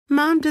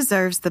Mom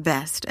deserves the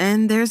best,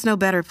 and there's no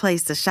better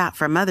place to shop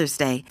for Mother's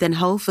Day than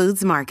Whole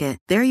Foods Market.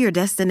 They're your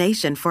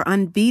destination for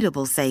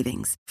unbeatable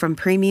savings, from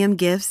premium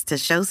gifts to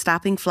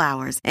show-stopping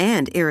flowers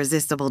and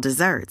irresistible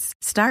desserts.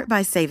 Start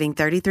by saving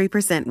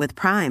 33% with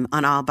Prime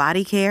on all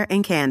body care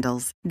and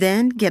candles.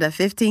 Then get a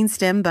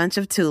 15-stem bunch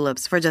of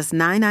tulips for just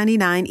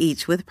 $9.99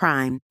 each with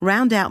Prime.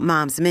 Round out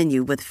Mom's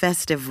menu with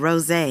festive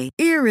rosé,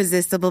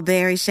 irresistible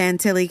berry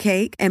chantilly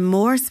cake, and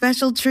more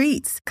special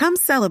treats. Come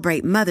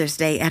celebrate Mother's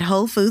Day at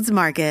Whole Foods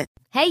Market.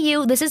 Hey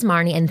you, this is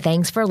Marnie, and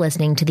thanks for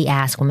listening to the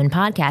Ask Women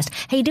podcast.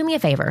 Hey, do me a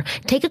favor.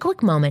 Take a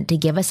quick moment to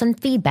give us some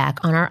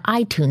feedback on our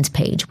iTunes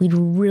page. We'd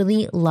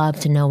really love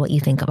to know what you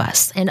think of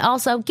us. And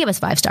also, give us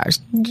 5 stars,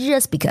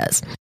 just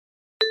because.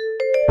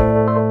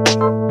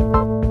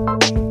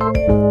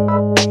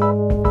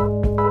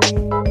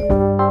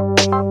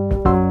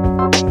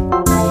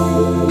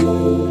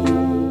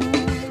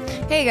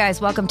 Hey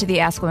guys, welcome to the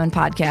Ask Women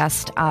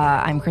podcast.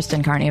 I'm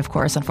Kristen Carney, of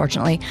course,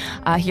 unfortunately.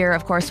 Here,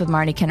 of course, with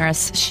Marnie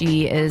Kinross.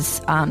 She is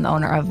the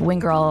owner of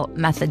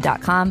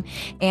winggirlmethod.com.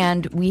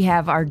 And we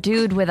have our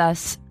dude with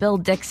us, Bill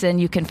Dixon.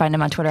 You can find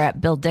him on Twitter at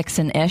Bill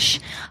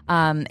Dixon-ish.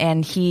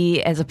 And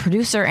he is a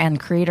producer and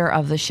creator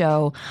of the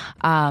show,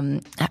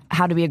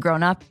 How to Be a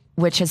Grown-Up,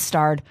 which has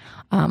starred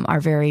our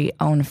very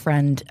own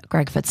friend,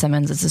 Greg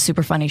Fitzsimmons. It's a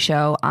super funny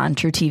show on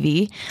True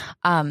TV.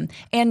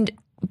 And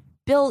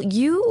Bill,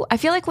 I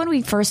feel like when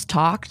we first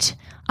talked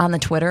on the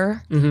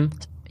Twitter,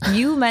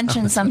 you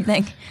mentioned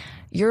something.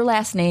 Your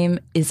last name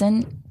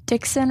isn't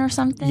Dixon or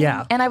something?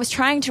 Yeah. And I was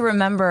trying to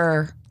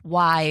remember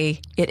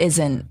why it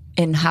isn't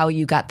and how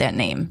you got that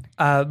name.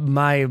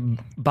 My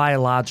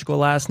biological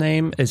last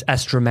name is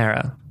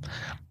Estremera.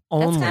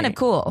 That's kind of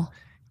cool.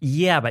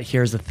 Yeah, but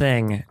here's the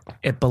thing.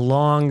 It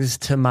belongs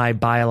to my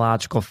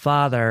biological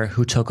father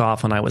who took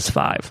off when I was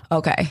 5.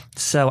 Okay.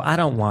 So I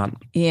don't want,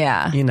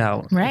 Yeah.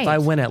 If I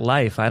win at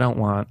life, I don't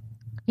want.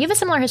 You have a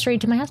similar history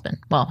to my husband.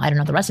 Well, I don't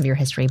know the rest of your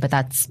history, but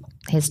that's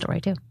his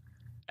story too.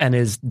 And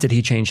did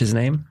he change his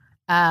name?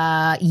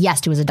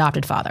 Yes, to his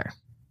adopted father.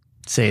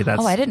 See, that's.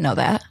 Oh, I didn't know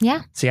that.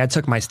 Yeah. See, I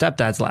took my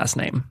stepdad's last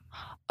name.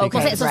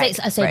 Okay. So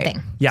same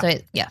thing. Yeah. So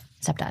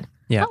stepdad.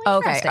 Yeah. Oh,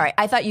 Okay, all right.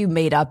 I thought you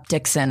made up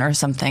Dixon or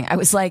something. I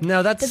was like,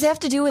 No, that's. does it have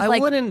to do with I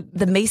like wouldn't-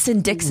 the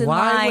Mason-Dixon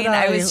line?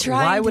 I was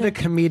trying Why to... would a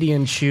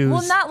comedian choose?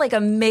 Well, not like a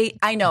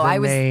I know. the I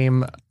was.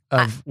 name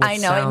of. What I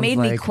know. It sounds made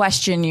me like-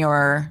 question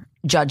your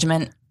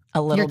judgment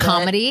a little Your bit.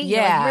 comedy? You're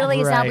like, Yeah.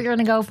 really? Is that Right. what you're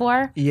going to go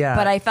for? Yeah,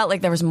 But I felt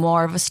like there was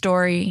more of a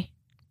story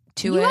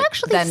to it. You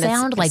actually than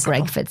sound like itself.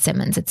 Greg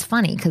Fitzsimmons. It's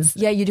funny because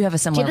Yeah, you do have a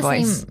similar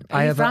voice.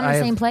 Are you from the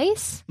same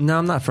place? No,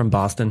 I'm not from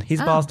Boston. He's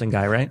a Boston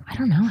guy, right? I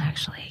don't know,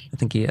 actually. I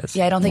think he is.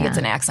 Yeah, I don't think Yeah. it's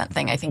an accent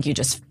thing. I think you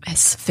just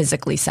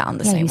physically sound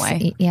the same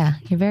way. Yeah,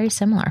 you're very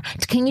similar.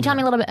 Can you tell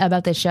me a little bit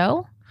about this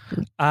show?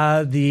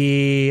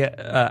 The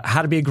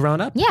How to Be a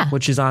Grown Up, Yeah.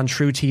 which is on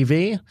True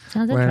TV.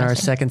 Sounds We're in our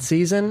interesting. second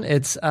season.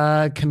 It's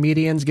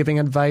comedians giving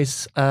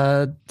advice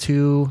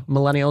to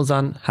millennials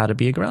on how to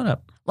be a grown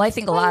up. Well, I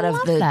think a lot I of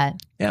love the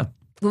that. Yeah.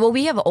 Well,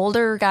 we have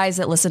older guys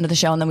that listen to the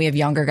show, and then we have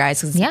younger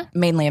guys because Yeah. it's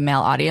mainly a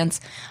male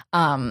audience.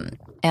 And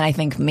I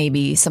think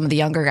maybe some of the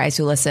younger guys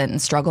who listen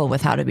struggle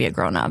with how to be a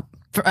grown up.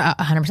 For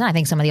 100%. I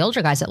think some of the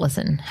older guys that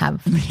listen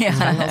have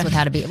struggles with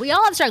how to be. We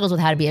all have struggles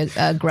with how to be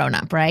a grown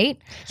up, right?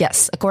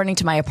 Yes, according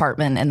to my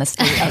apartment and the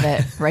state of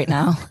it right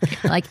now.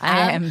 Like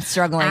I am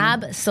struggling.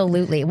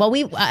 Absolutely. Well,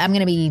 I'm going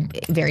to be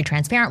very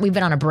transparent. We've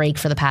been on a break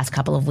for the past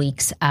couple of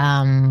weeks.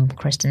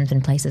 Kristen's been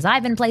places,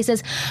 I've been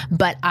places,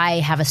 but I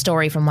have a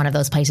story from one of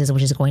those places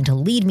which is going to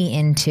lead me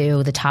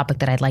into the topic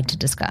that I'd like to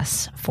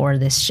discuss for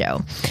this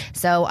show.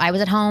 So I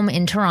was at home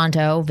in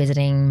Toronto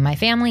visiting my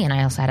family, and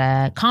I also had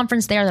a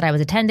conference there that I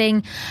was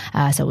attending.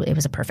 So it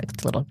was a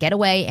perfect little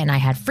getaway, and I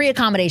had free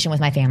accommodation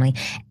with my family.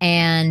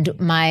 And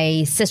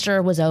my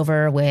sister was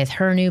over with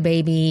her new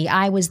baby.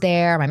 I was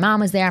there. My mom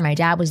was there. My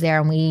dad was there.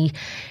 And we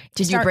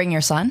Did you bring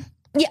your son?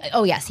 Yeah.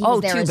 Oh, yes. He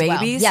was there 2 as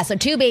babies? Well. Yeah. So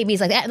 2 babies,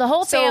 like the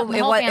whole family.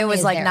 It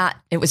was like not.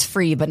 It was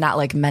free, but not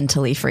like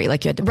mentally free.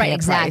 Like you had to pay Right, a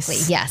exactly.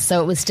 price. Yes.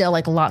 So it was still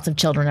like lots of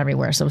children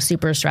everywhere. So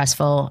super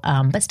stressful,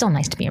 but still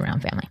nice to be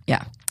around family.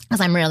 Yeah.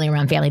 Because I'm rarely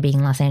around family being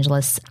in Los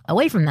Angeles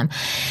away from them.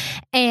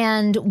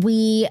 And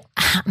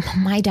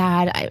my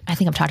dad, I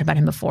think I've talked about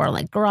him before,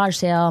 like garage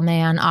sale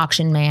man,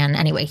 auction man.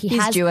 Anyway,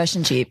 He's Jewish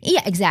and cheap.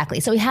 Yeah,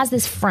 exactly. So he has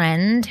this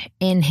friend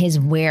in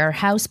his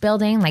warehouse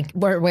building, like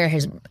where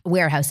his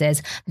warehouse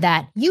is,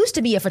 that used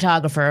to be a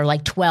photographer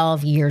like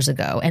 12 years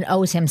ago and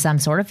owes him some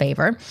sort of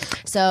favor.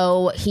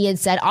 So he had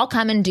said, I'll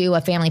come and do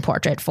a family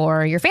portrait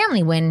for your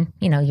family when,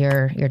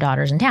 your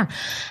daughter's in town.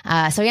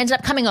 So he ended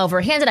up coming over.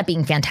 He ended up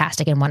being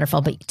fantastic and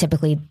wonderful, but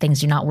typically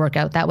things do not work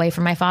out that way for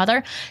my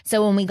father.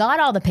 So when we got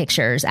all the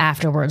pictures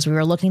afterwards, we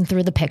were looking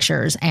through the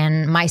pictures,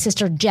 and my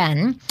sister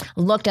Jen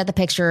looked at the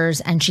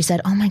pictures and she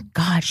said, oh my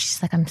God, she's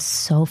like, I'm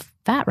so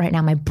fat right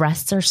now. My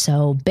breasts are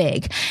so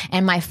big.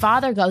 And my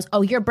father goes,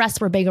 oh, your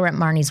breasts were bigger at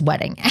Marnie's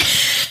wedding.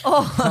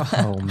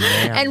 Oh,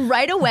 man. And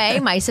right away,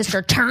 my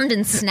sister turned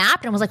and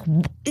snapped and was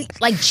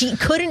like she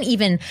couldn't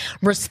even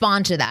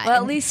respond to that.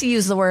 Well, at least he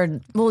used the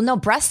word. Well, no,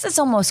 breast is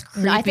almost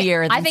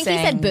creepier. I think he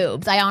said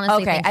boobs. I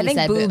honestly think he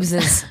said boobs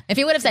is. If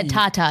he would have said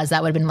tatas,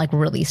 that would have been like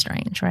really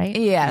strange, right?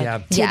 Yeah,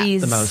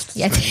 titties. The most.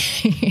 Yeah.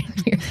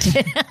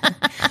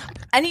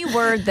 Any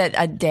word that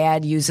a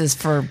dad uses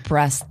for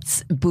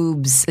breasts,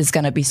 boobs, is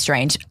going to be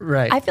strange.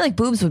 Right. I feel like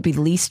boobs would be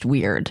least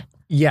weird.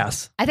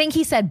 Yes. I think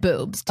he said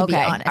boobs, to be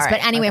honest. All right,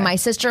 but anyway, my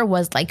sister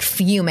was like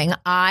fuming.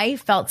 I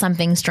felt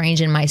something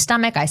strange in my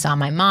stomach. I saw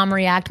my mom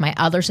react, my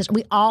other sister.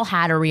 We all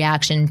had a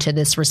reaction to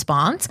this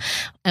response.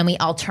 And we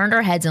all turned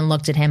our heads and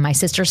looked at him. My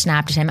sister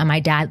snapped at him. And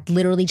my dad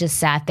literally just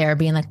sat there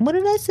being like, what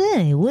did I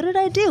say? What did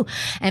I do?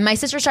 And my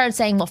sister started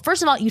saying, well,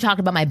 first of all, you talked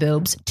about my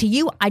boobs. To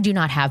you, I do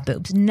not have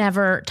boobs.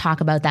 Never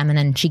talk about them. And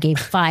then she gave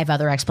 5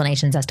 other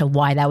explanations as to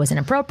why that was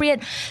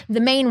inappropriate. The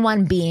main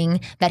one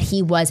being that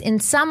he was in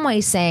some way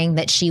saying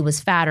that she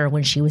was fatter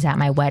when she was at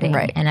my wedding.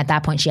 Right. And at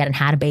that point, she hadn't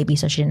had a baby,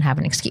 so she didn't have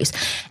an excuse.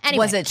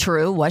 Anyway, Was it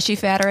true? Was she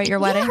fatter at your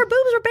wedding? yeah, her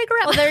boobs were bigger.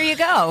 Well, there you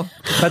go.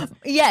 But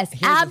Yes,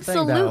 here's the thing,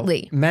 though.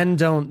 absolutely. Men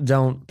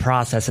don't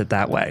process it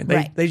that way.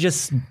 They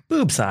just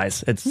boob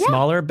size. It's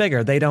smaller or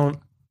bigger. They don't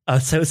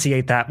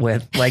associate that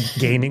with like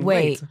gaining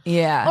weight.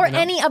 Yeah. Or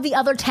any of the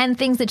other 10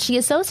 things that she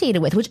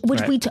associated with, which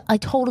Right. I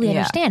totally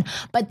understand.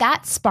 But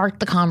that sparked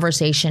the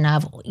conversation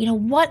of,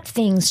 what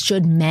things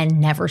should men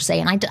never say?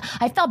 And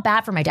I felt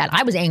bad for my dad.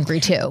 I was angry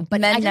too.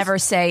 But Men never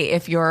say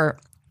if you're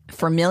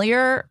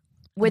familiar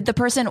with the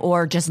person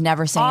or just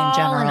never say in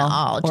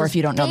general, or if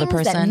you don't know the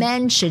person. That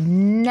men should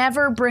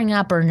never bring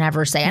up or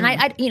never say. And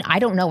I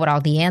don't know what all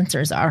the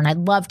answers are, and I'd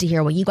love to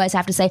hear what you guys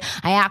have to say.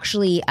 I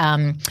actually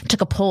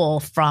took a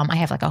poll I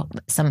have like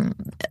some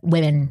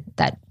women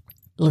that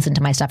listen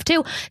to my stuff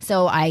too.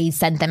 So I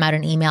sent them out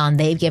an email and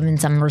they've given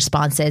some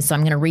responses. So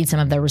I'm going to read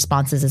some of their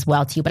responses as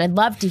well to you. But I'd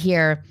love to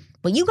hear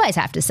what you guys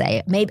have to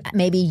say.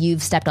 Maybe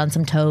you've stepped on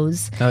some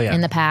toes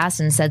in the past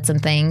and said some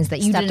things that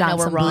you didn't know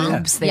were wrong.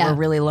 Boobs. They were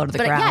really low to the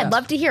ground. Yeah, I'd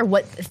love to hear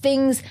what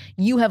things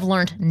you have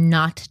learned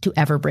not to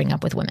ever bring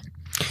up with women.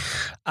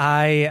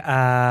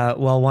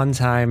 One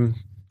time,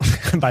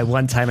 by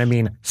one time I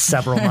mean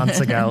several months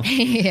ago.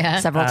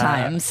 Several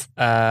times.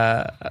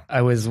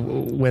 I was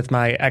with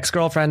my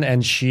ex-girlfriend,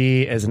 and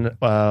she is an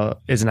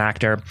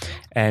actor,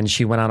 and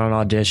she went out on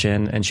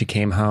audition, and she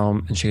came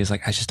home, and she was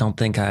like, I just don't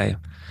think I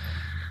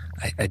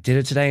did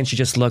it today. And she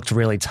just looked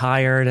really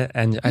tired.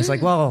 And I was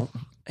like, well,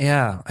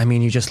 yeah, I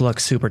mean, you just look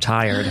super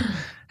tired.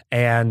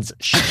 And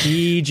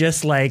she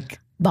just like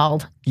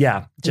bald.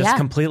 Yeah, just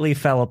completely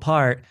fell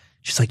apart.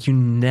 She's like, you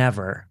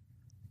never,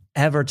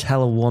 ever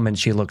tell a woman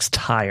she looks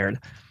tired.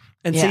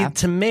 And see,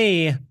 to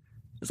me,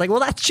 it's like, well,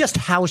 that's just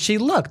how she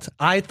looked.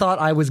 I thought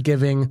I was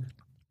giving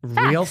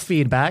real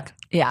feedback.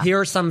 Yeah. Here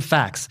are some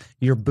facts.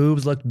 Your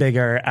boobs look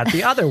bigger at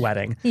the other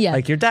wedding.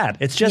 Like your dad.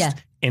 It's just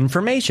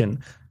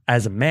information.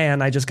 As a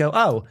man, I just go,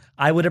 oh,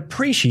 I would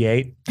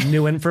appreciate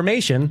new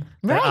information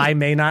that I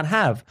may not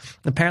have.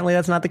 Apparently,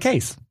 that's not the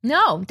case.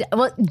 No.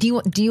 Well,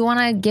 do you want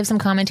to give some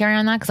commentary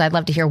on that? Because I'd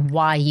love to hear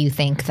why you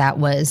think that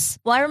was.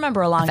 Well, I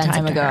remember a long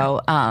time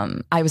ago,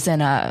 I was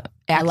in a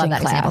acting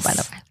class. Example, by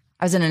the way.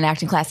 I was in an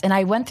acting class, and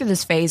I went through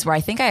this phase where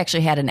I think I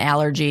actually had an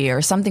allergy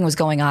or something was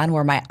going on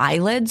where my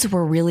eyelids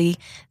were really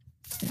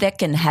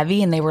thick and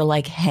heavy and they were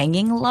like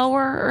hanging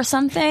lower or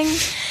something.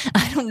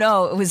 I don't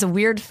know. It was a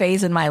weird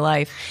phase in my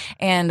life.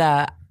 And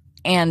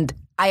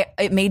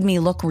it made me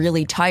look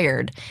really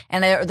tired.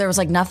 And there was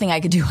like nothing I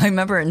could do. I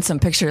remember in some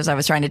pictures I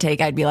was trying to take,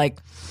 I'd be like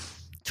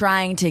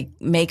trying to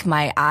make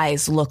my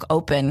eyes look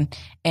open.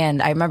 And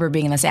I remember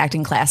being in this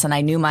acting class and I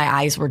knew my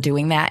eyes were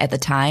doing that at the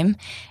time.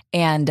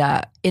 And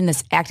in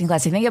this acting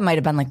class, I think it might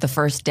have been like the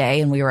first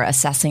day and we were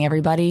assessing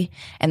everybody.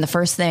 And the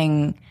first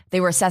thing they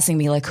were assessing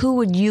me, like, who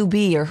would you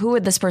be or who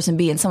would this person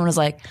be? And someone was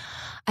like,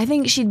 I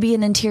think she'd be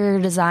an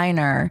interior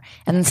designer.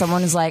 And then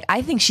someone was like,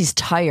 I think she's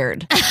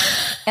tired.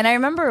 And I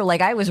remember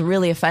like I was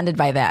really offended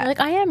by that.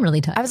 Like, I am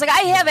really tired. I was like,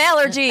 I have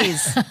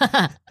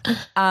allergies.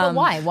 But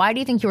why? Why do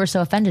you think you were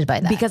so offended by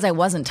that? Because I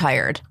wasn't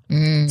tired.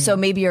 So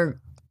maybe your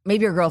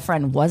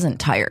girlfriend wasn't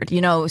tired,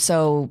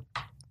 so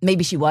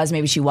maybe she was,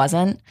 maybe she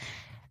wasn't.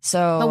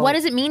 So But what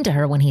does it mean to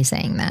her when he's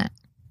saying that?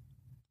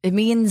 It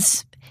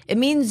means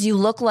you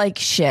look like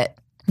shit.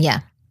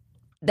 Yeah.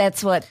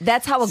 That's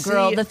how a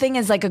girl, the thing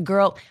is like a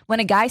girl, when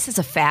a guy says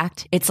a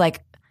fact, it's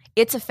like,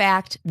 it's a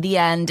fact, the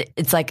end.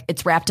 It's like,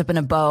 it's wrapped up in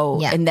a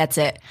bow and that's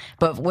it.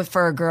 But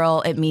for a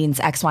girl, it means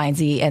X, Y, and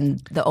Z and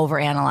the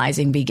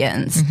overanalyzing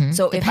begins.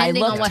 So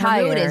Depending if I look on what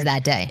tired, her mood is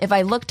that day. If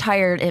I look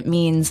tired, it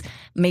means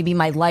maybe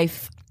my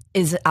life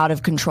is out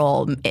of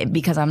control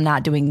because I'm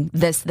not doing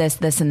this,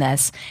 and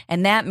this.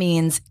 And that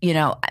means,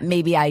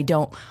 maybe I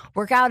don't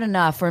work out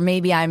enough, or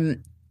maybe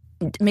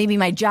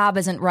my job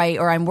isn't right,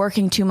 or I'm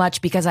working too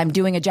much because I'm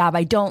doing a job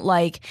I don't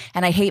like,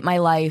 and I hate my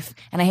life,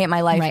 right,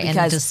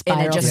 because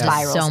and it just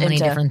spirals so many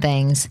different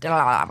things.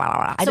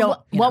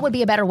 What What would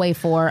be a better way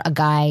for a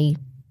guy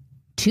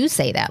to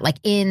say that? Like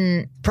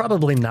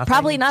Probably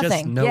nothing.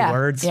 Just no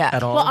words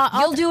at all. Well,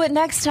 you'll do it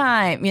next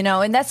time,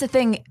 and that's the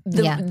thing.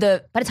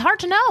 But it's hard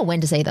to know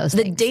when to say those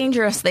things. The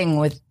dangerous thing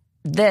with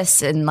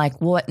this and like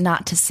what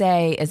not to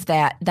say is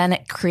that then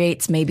it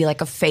creates maybe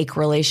like a fake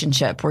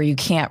relationship where you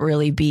can't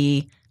really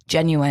be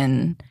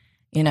genuine,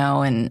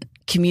 and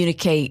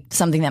communicate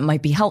something that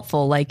might be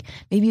helpful. Like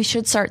maybe you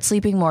should start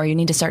sleeping more. You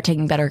need to start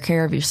taking better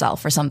care of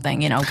yourself or something,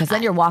 because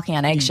then you're walking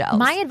on eggshells.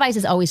 My advice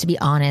is always to be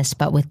honest,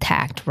 but with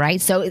tact,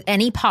 right? So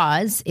any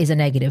pause is a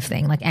negative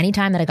thing. Like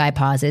anytime that a guy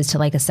pauses to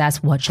like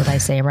assess what should I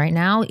say right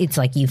now, it's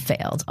like you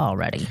failed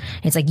already.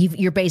 It's like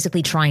you're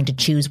basically trying to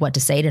choose what to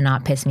say to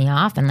not piss me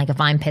off. And like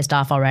if I'm pissed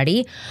off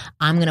already,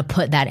 I'm going to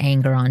put that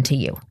anger onto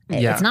you.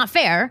 Yeah. It's not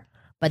fair.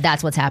 But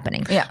that's what's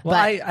happening. Yeah.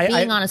 Well, but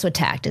being honest with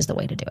tact is the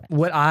way to do it.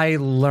 What I've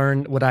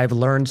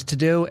learned to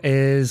do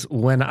is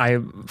when I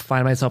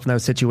find myself in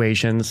those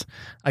situations,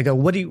 I go,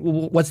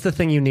 what's the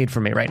thing you need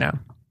from me right now?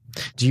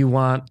 Do you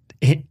want,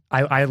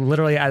 I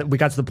literally, we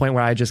got to the point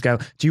where I just go,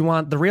 do you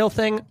want the real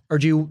thing or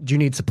do you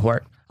need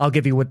support? I'll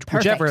give you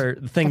whichever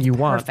thing you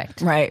want.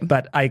 Perfect. Right.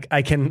 But I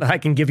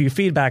can give you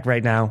feedback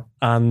right now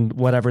on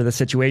whatever the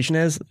situation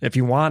is. If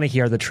you want to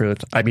hear the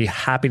truth, I'd be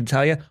happy to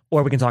tell you,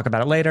 or we can talk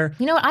about it later.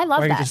 You know what? I love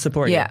that. Or I that. can just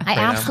support you. Yeah. I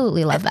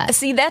absolutely love that.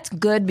 See, that's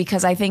good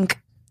because I think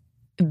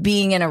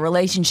being in a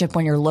relationship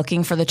when you're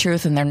looking for the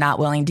truth and they're not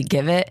willing to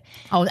give it.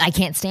 Oh, I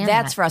can't stand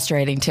that. That's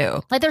frustrating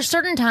too. Like there's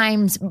certain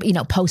times,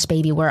 post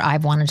baby where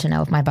I've wanted to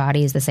know if my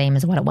body is the same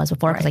as what it was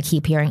before because I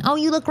keep hearing, oh,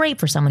 you look great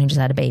for someone who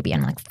just had a baby.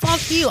 And I'm like,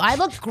 fuck you. I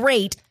look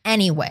great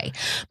anyway.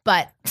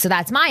 But so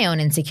that's my own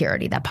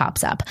insecurity that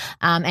pops up.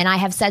 And I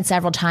have said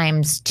several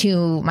times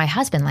to my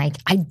husband, like,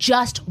 I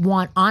just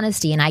want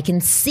honesty. And I can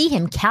see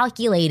him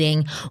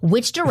calculating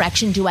which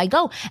direction do I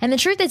go. And the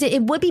truth is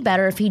it would be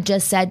better if he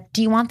just said,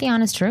 do you want the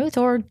honest truth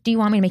or do you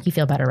want me to make you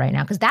feel better right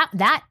now? Because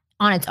that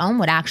on its own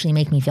would actually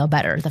make me feel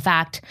better. The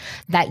fact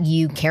that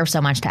you care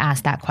so much to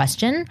ask that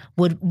question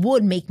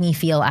would make me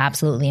feel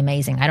absolutely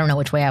amazing. I don't know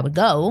which way I would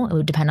go. It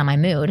would depend on my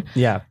mood.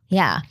 Yeah.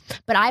 Yeah.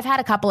 But I've had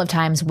a couple of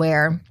times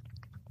where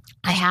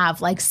I have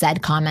like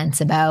said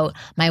comments about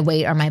my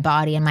weight or my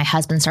body and my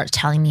husband starts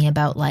telling me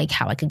about like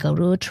how I could go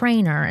to a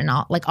trainer and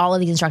all of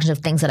these instructions of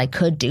things that I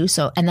could do.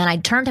 So, and then I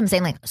turned to him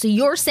saying like, so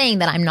you're saying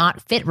that I'm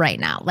not fit right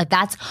now. Like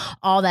that's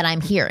all that I'm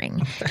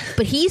hearing.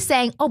 But he's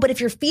saying, oh, but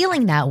if you're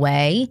feeling that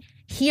way,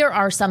 here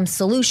are some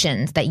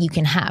solutions that you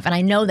can have. And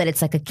I know that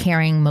it's like a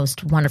caring,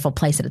 most wonderful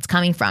place that it's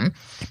coming from.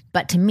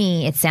 But to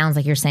me, it sounds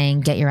like you're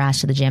saying, get your ass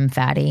to the gym,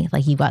 fatty.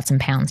 Like you got some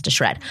pounds to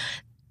shred.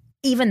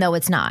 Even though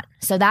it's not.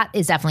 So that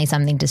is definitely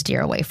something to steer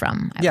away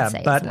from, I would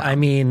say. But well. I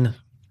mean,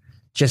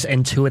 just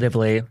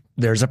intuitively,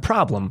 there's a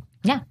problem.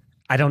 Yeah.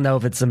 I don't know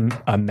if it's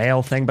a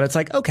male thing, but it's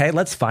like, okay,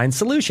 let's find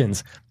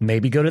solutions.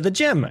 Maybe go to the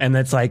gym. And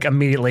it's like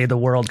immediately the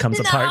world comes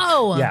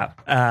apart.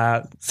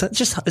 Yeah. So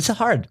it's a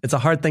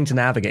hard thing to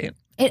navigate.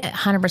 It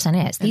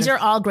 100% is. These are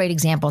all great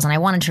examples. And I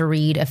wanted to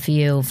read a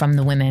few from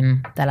the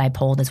women that I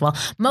polled as well.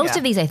 Most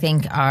of these, I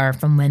think, are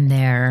from when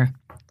they're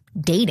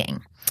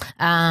dating.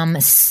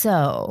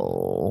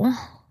 So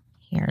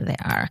here they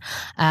are.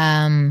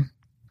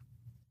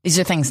 These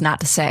are things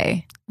not to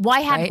say.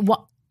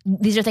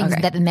 These are things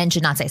that men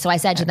should not say. So I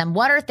said to them,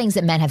 what are things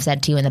that men have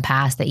said to you in the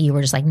past that you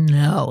were just like,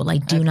 no,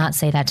 like do not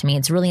say that to me.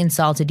 It's really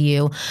insulted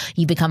you.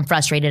 You become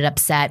frustrated,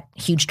 upset,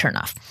 huge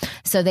turnoff.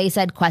 So they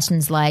said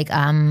questions like,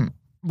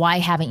 why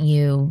haven't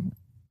you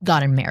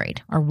gotten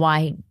married? Or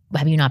why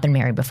have you not been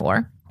married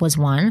before was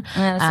one.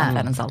 That's not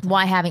that insulting.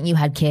 Why haven't you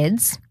had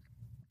kids?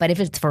 But if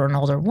it's for an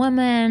older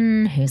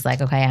woman who's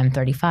like, okay, I'm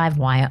 35,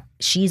 why?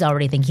 She's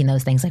already thinking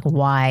those things like,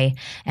 why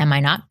am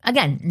I not?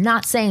 Again,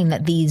 not saying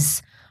that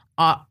these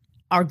are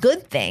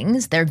good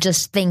things. They're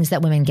just things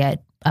that women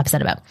get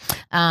upset about.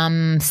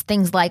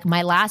 Things like,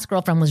 my last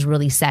girlfriend was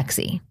really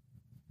sexy.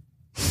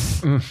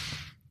 Things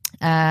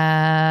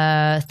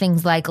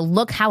like,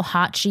 look how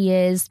hot she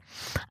is.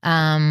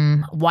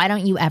 Why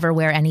don't you ever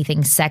wear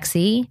anything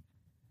sexy?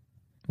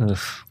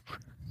 Oof.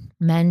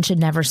 Men should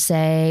never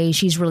say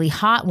she's really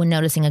hot when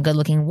noticing a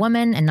good-looking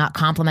woman and not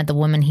compliment the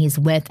woman he's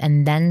with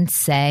and then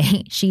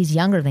say she's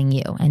younger than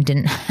you and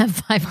didn't have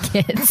 5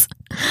 kids.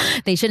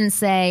 They shouldn't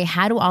say,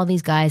 how do all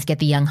these guys get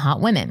the young, hot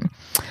women?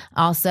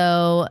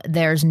 Also,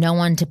 there's no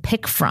one to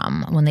pick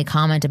from when they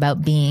comment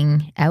about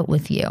being out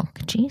with you.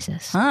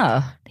 Jesus.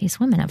 Oh. These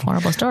women have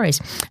horrible stories.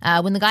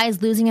 When the guy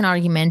is losing an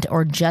argument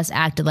or just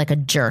acted like a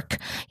jerk,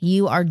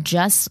 you are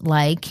just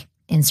like,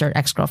 insert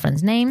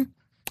ex-girlfriend's name.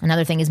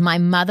 Another thing is, my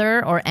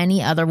mother or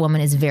any other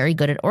woman is very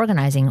good at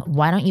organizing.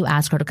 Why don't you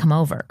ask her to come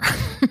over?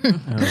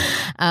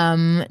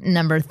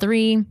 Number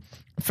 3,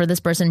 for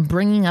this person,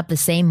 bringing up the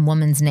same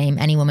woman's name,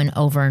 any woman,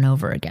 over and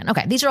over again.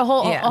 Okay, these are a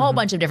whole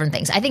bunch of different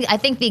things. I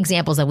think the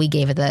examples that we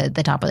gave at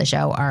the top of the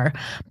show are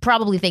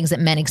probably things that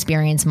men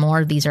experience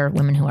more. These are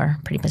women who are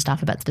pretty pissed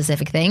off about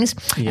specific things,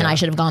 and I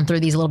should have gone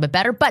through these a little bit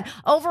better. But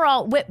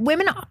overall,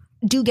 women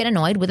do get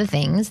annoyed with the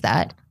things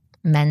that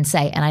men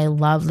say, and I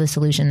love the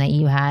solution that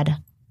you had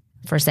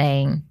for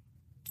saying,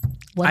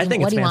 I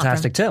think it's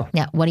fantastic too.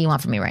 Yeah. What do you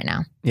want from me right now?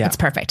 Yeah. It's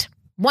perfect.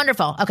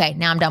 Wonderful. Okay.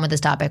 Now I'm done with this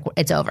topic.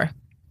 It's over.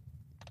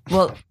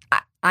 Well,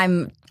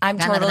 I'm Got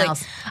nothing totally.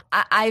 else.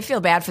 I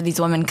feel bad for these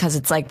women because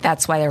it's like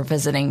that's why they're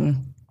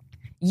visiting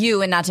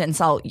you, and not to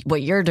insult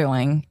what you're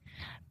doing,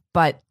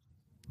 but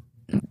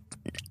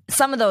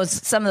some of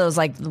those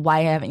like,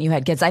 why haven't you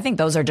had kids? I think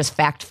those are just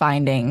fact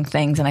finding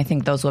things, and I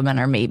think those women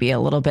are maybe a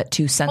little bit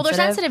too sensitive. Well,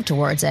 they're sensitive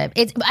towards it.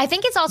 I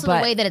think it's also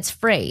the way that it's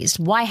phrased.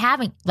 Why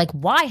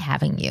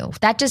haven't you?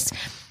 That just,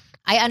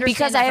 I understand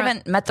because that I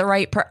haven't met the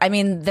right person. I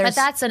mean, but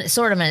that's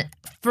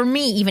for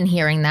me, even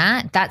hearing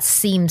that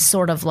seems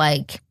sort of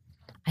like,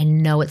 I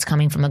know it's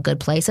coming from a good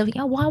place of,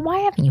 why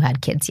haven't you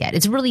had kids yet?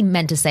 It's really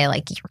meant to say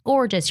like, you're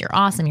gorgeous, you're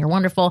awesome, you're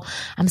wonderful.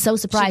 I'm so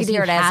surprised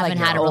you haven't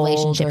had a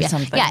relationship yet.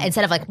 Something. Yeah,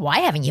 instead of like, why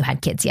haven't you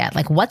had kids yet?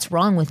 Like, what's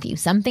wrong with you?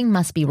 Something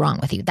must be wrong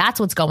with you. That's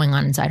what's going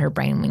on inside her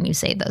brain when you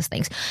say those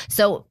things.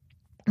 So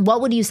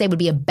what would you say would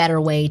be a better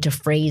way to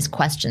phrase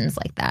questions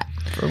like that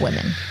for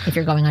women if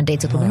you're going on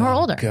dates with women who are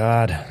older?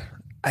 God,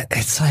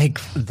 it's like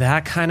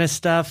that kind of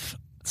stuff.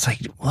 It's like,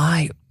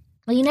 why?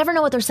 Well, you never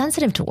know what they're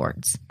sensitive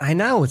towards. I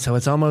know. So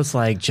it's almost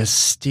like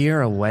just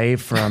steer away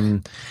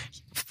from,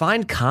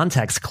 find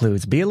context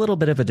clues, be a little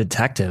bit of a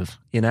detective.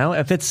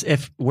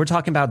 If we're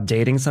talking about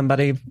dating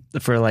somebody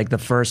for like the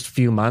first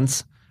few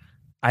months,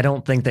 I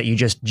don't think that you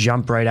just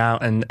jump right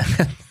out and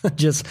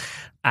just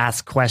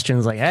ask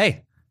questions like,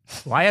 hey,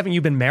 why haven't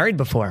you been married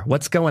before?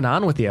 What's going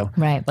on with you?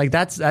 Right. Like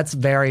that's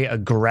very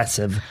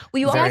aggressive. Well,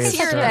 you always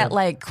hear that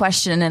like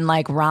question in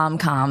like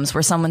rom-coms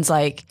where someone's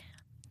like,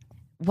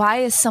 why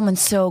is someone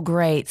so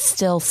great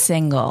still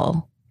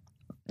single?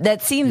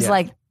 That seems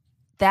like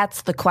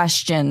that's the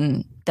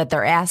question that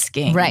they're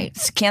asking. Right.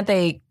 Can't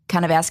they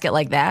kind of ask it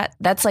like that?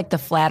 That's like the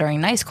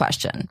flattering, nice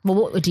question.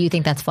 Well, do you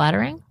think that's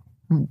flattering?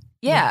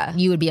 Yeah.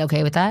 You would be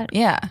okay with that?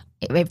 Yeah.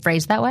 It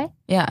phrased that way?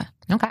 Yeah.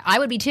 Okay. I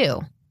would be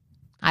too.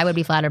 I would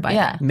be flattered by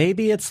that.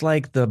 Maybe it's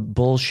like the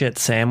bullshit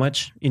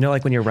sandwich.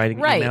 Like when you're writing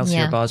emails to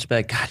your boss, be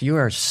like, God, you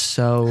are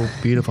so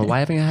beautiful. Why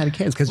haven't you had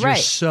kids? Because you're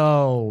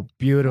so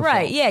beautiful.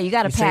 Right. Yeah. You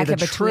got to pack it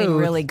between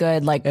really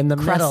good, like in the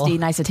crusty,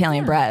 nice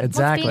Italian bread.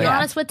 Exactly. Well, being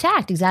honest with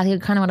tact. Exactly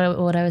kind of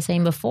what I was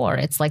saying before.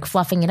 It's like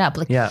fluffing it up.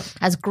 Like,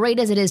 as great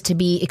as it is to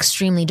be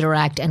extremely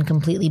direct and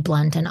completely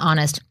blunt and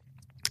honest,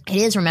 it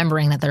is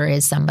remembering that there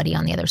is somebody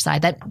on the other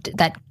side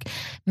that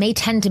may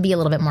tend to be a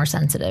little bit more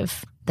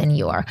sensitive than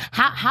you are.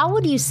 How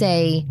would you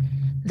say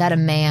that a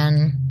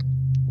man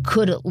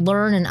could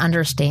learn and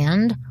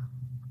understand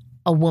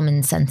a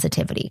woman's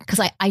sensitivity?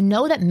 Because I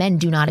know that men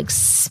do not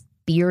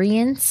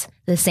experience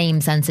the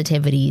same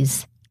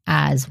sensitivities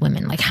as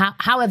women. Like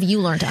how have you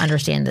learned to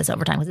understand this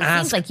over time? Because it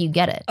seems like you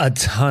get it. A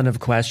ton of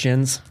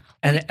questions.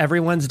 And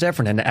everyone's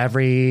different. And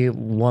every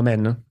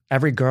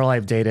girl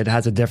I've dated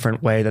has a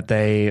different way that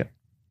they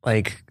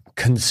like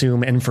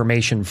consume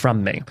information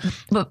from me.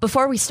 But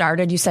before we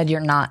started, you said you're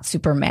not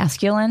super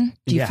masculine.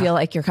 Do you feel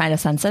like you're kind of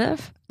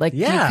sensitive? Like, do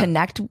you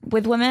connect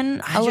with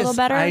women a little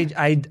better?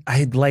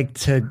 I'd like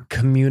to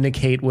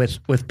communicate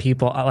with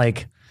people.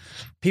 Like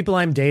people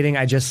I'm dating,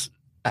 I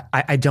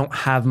don't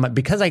have much,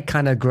 because I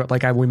kind of grew up,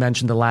 like we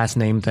mentioned the last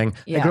name thing.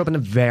 I grew up in a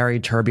very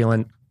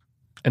turbulent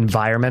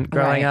environment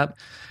growing up.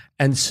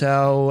 And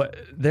so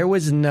there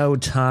was no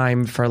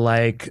time for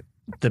like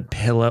the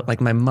pillow. Like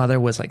my mother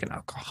was like an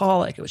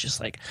alcoholic. It was just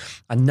like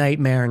a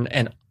nightmare.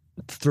 And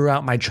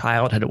throughout my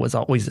childhood, it was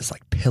always this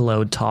like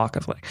pillow talk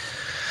of like,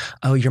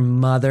 oh, your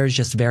mother's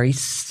just very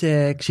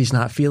sick. She's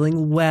not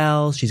feeling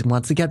well. She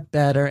wants to get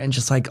better. And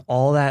just like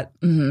all that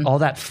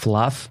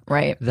fluff.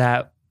 Right.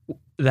 That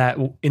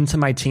into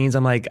my teens,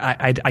 I'm like,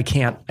 I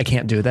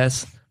can't do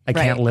this. I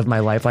can't live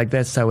my life like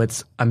this. So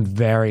I'm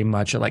very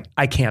much like,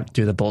 I can't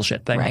do the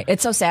bullshit thing. Right.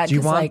 It's so sad. Do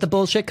you want the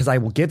bullshit? Because I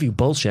will give you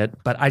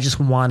bullshit, but I just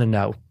want to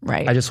know.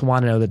 Right. I just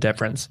want to know the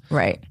difference.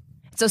 Right.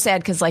 It's so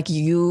sad because like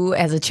you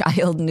as a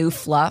child knew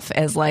fluff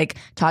as like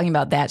talking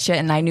about that shit.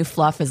 And I knew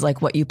fluff as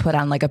like what you put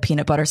on like a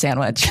peanut butter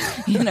sandwich.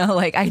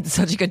 Like I had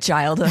such a good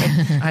childhood.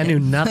 I knew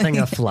nothing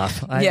of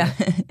fluff.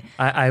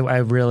 I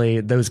really,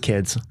 those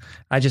kids,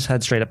 I just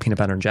had straight up peanut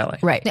butter and jelly.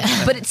 Right.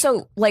 But it's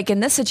so like in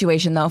this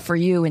situation though, for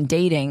you in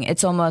dating,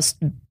 it's almost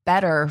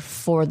better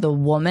for the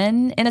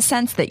woman in a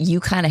sense that you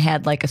kind of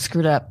had like a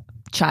screwed up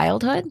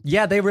childhood.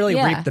 Yeah. They really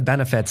reap the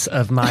benefits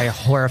of my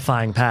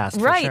horrifying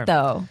past. Right. Sure.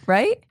 Though.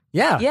 Right.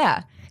 Yeah.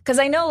 Yeah. Because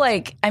I know,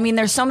 like, I mean,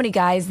 there's so many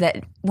guys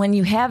that when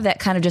you have that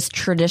kind of just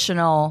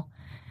traditional,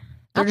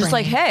 they're just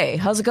like, hey,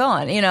 how's it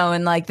going?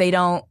 And like they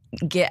don't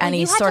get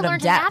any sort of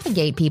depth. You have to learn to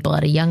navigate people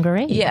at a younger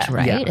age,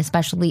 right? Yeah.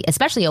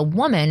 Especially a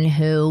woman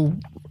who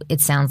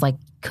it sounds like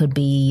could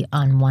be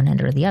on one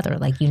end or the other.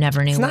 Like you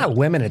never knew. It's not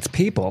women, it's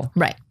people.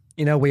 Right.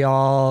 We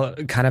all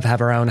kind of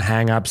have our own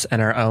hang-ups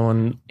and our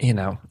own,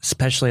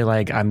 especially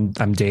like I'm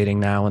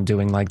dating now and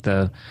doing like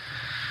the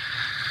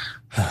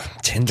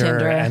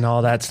Tinder and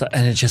all that stuff,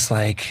 and it's just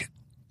like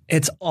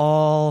it's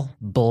all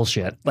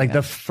bullshit. Like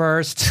the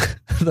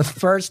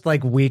first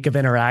like week of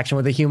interaction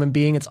with a human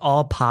being, it's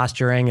all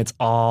posturing. It's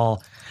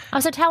all.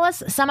 So tell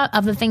us some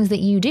of the things that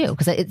you do,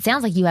 because it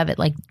sounds like you have it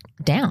like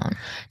down.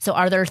 So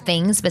are there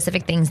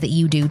specific things that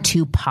you do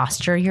to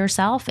posture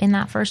yourself in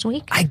that first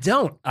week? I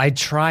don't. I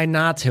try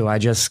not to. I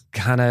just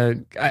kind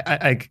of,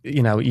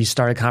 you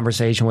start a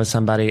conversation with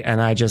somebody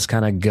and I just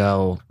kind of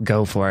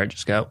go for it.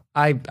 Just go.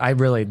 I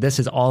really, this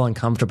is all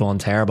uncomfortable and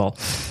terrible.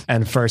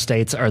 And first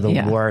dates are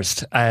the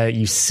worst.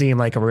 You seem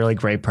like a really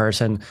great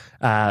person.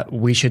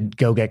 We should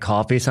go get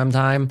coffee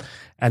sometime.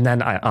 And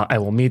then I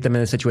will meet them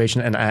in a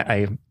situation. And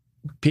I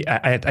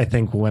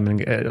think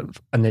women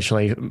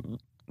initially,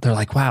 they're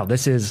like, wow,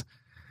 this is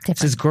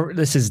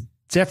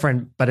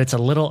different, but it's a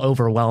little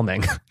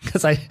overwhelming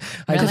because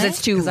because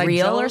it's too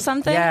real or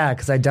something. Yeah,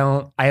 because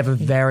I have a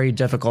very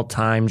difficult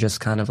time just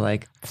kind of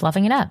like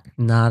fluffing it up,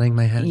 nodding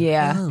my head.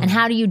 Yeah. Oh. And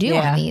how do you do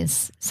on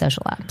these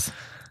social apps?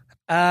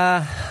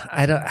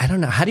 I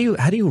don't know. How do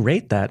you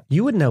rate that?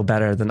 You would know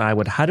better than I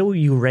would. How do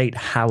you rate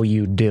how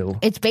you do?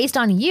 It's based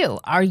on you.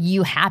 Are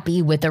you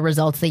happy with the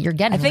results that you're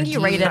getting? I think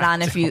you rate it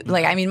on if you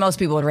like. I mean, most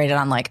people would rate it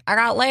on like I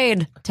got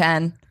laid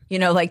 10.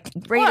 Like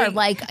rating, or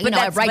like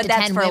I write to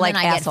 10 women, like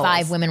I assholes. get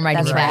 5 women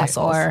writing me back,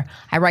 assholes. or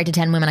I write to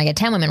 10 women, I get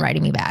 10 women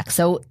writing me back.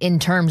 So in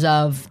terms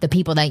of the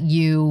people that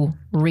you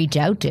reach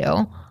out to,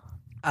 or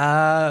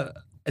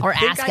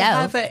ask I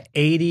out, have an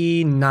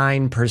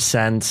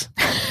 89%.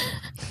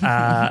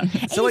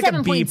 So like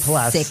a B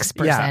plus,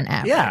 6%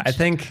 average. Yeah, I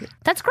think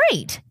that's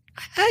great.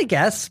 I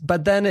guess,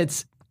 but then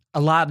it's a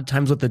lot of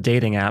times with the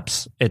dating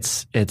apps,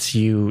 it's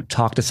you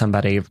talk to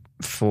somebody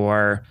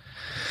for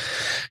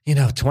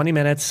 20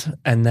 minutes,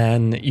 and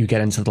then you get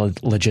into the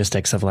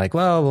logistics of like,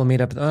 well, we'll meet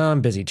up. Oh,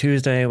 I'm busy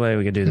Tuesday. Well,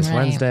 we could do this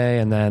Wednesday,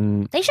 and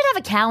then they should have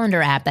a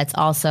calendar app that's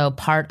also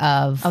part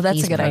of. Oh,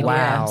 that's a good idea.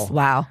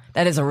 Wow,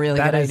 that is a really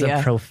good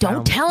idea.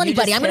 Don't tell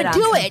anybody. I'm going to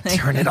do it.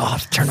 Turn it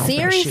off. Turn off.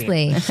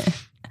 Seriously.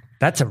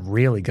 That's a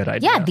really good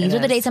idea. Yeah, these are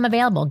the dates I'm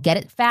available. Get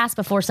it fast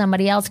before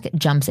somebody else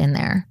jumps in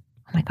there.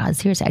 Oh my God,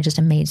 seriously, I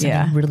just made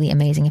something really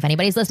amazing. If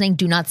anybody's listening,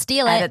 do not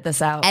steal it.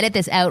 Edit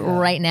this out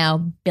right now.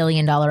 $1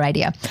 billion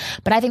idea.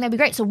 But I think that'd be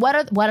great. So what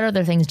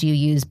other things do you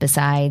use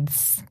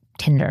besides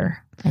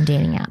Tinder and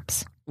dating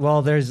apps?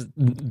 Well,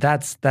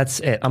 that's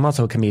it. I'm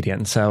also a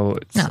comedian, so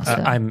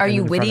Are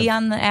you witty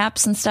on the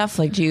apps and stuff?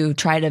 Like, do you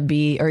try to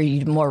be, or are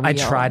you more real? I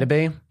try to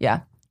be. Yeah.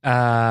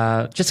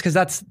 Just because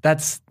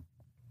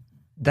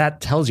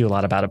that tells you a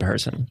lot about a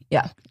person.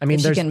 Yeah. I mean,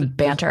 you can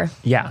banter.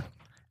 Yeah.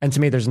 And to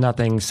me, there's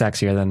nothing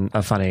sexier than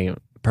a funny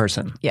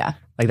person. Yeah.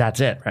 Like, that's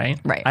it, right?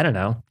 Right. I don't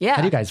know. Yeah.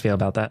 How do you guys feel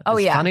about that? Oh,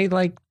 Is yeah. funny,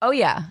 like... Oh,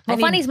 yeah. Well,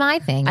 funny's my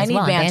thing as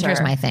well.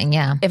 Banter's my thing,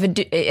 yeah.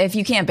 If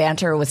you can't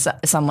banter with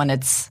someone,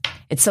 it's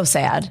so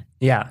sad.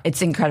 Yeah.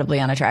 It's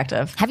incredibly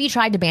unattractive. Have you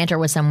tried to banter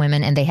with some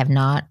women and they have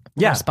not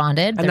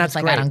responded? They're and that's just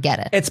like, great. I don't get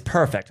it. It's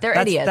perfect. They're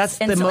idiots. That's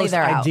the Instantly most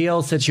they're out.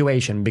 ideal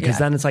situation, because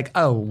then it's like,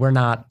 oh, we're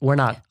not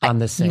on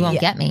the same. You won't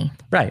get me.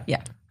 Right.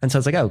 Yeah. And so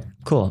it's like, oh,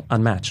 cool,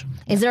 unmatch.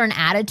 Is there an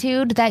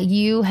attitude that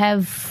you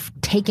have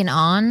taken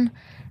on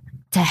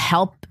to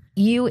help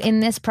you in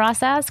this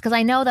process? Because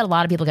I know that a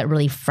lot of people get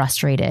really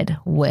frustrated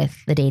with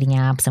the dating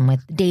apps and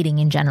with dating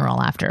in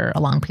general after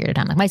a long period of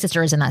time. Like my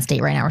sister is in that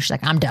state right now where she's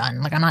like, I'm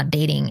done. Like I'm not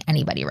dating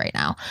anybody right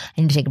now.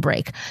 I need to take a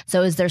break.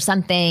 So is there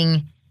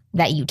something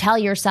that you tell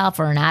yourself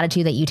or an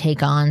attitude that you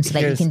take on so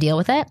that you can deal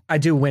with it? I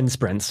do wind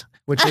sprints,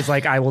 which is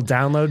like I will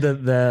download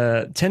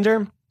the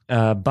Tinder,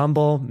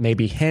 Bumble,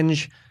 maybe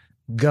Hinge,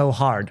 go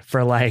hard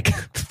for like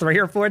 3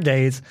 or 4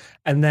 days,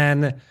 and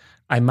then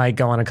I might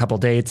go on a couple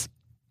dates,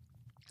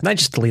 and I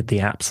just delete the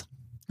apps.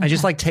 I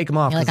just like take them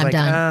off. You're like, I'm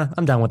done.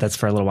 I'm done with this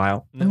for a little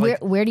while.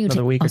 Where do you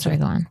take? Sorry,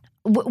 go on.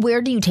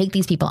 Where do you take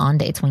these people on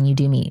dates when you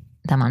do meet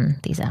them on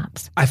these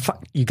apps?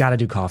 You got to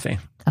do coffee.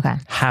 Okay,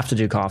 have to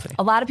do coffee.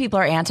 A lot of people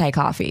are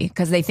anti-coffee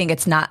because they think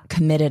it's not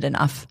committed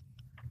enough.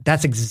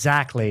 That's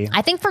exactly.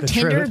 I think for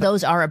Tinder, truth.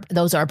 those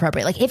are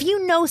appropriate. Like if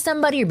you know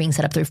somebody, you're being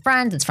set up through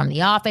friends, it's from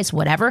the office,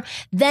 whatever,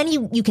 then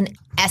you can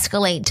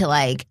escalate to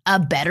like a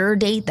better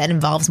date that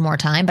involves more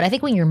time. But I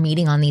think when you're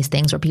meeting on these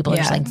things where people are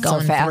just like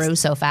going through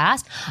so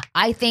fast,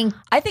 I think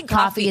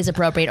coffee is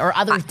appropriate, or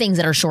other things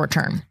that are short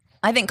term.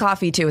 I think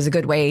coffee too is a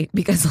good way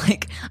because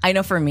like I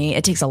know for me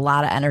it takes a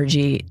lot of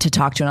energy to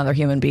talk to another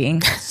human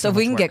being. So if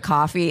we can get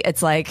coffee,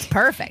 it's like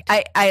perfect.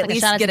 I at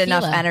least get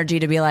enough energy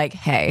to be like,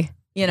 hey.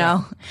 You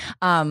know,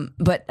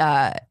 but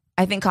I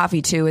think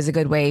coffee too is a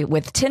good way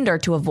with Tinder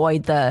to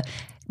avoid the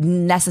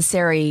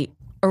necessary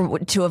or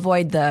to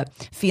avoid the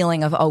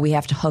feeling of, oh, we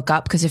have to hook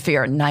up because if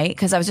you're at night.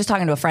 Because I was just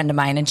talking to a friend of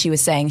mine and she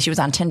was saying she was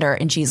on Tinder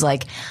and she's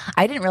like,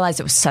 I didn't realize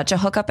it was such a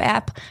hookup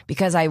app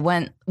because I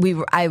went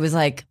out with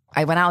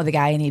a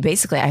guy and he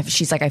basically,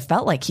 she's like, I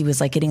felt like he was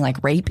like getting like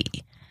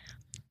rapey.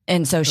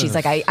 And so she's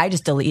like, I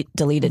just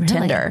deleted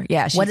Tinder.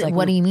 Yeah. She's like,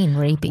 what do you mean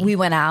rapey? We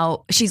went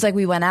out. She's like,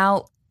 we went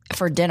out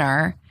for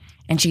dinner.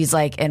 And she's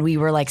like, and we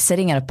were like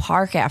sitting at a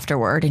park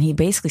afterward, and he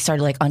basically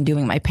started like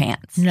undoing my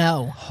pants.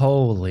 No.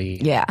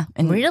 Holy. Yeah.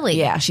 And really?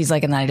 Yeah. She's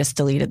like, and then I just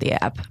deleted the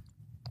app.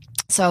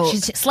 So she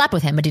slept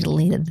with him, but he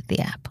deleted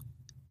the app.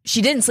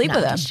 She didn't sleep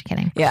with him. Just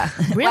kidding. Yeah.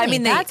 Really? I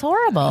mean, that's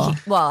horrible.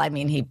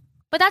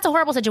 But that's a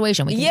horrible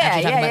situation. We can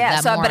actually talk about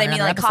that So, more but I in mean,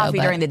 another like coffee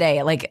during the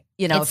day, like,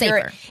 you know,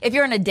 if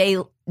you're in a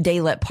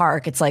daylit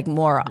park, it's like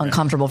more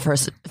uncomfortable for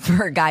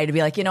a guy to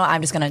be like,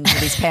 I'm just going to do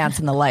these pants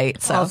in the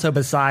light. So Also,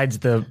 besides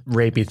the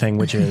rapey thing,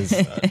 which is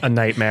a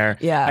nightmare.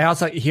 Yeah. I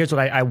also, here's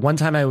what I one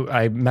time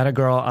I met a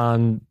girl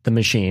on the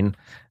machine.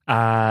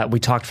 We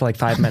talked for like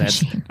 5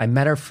 minutes. I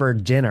met her for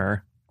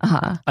dinner.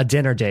 A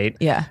dinner date.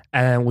 Yeah.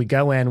 And we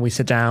go in, we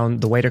sit down,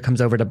 the waiter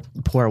comes over to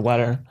pour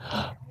water.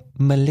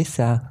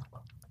 Melissa.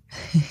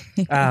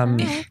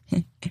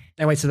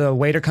 Anyway, so the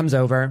waiter comes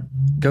over,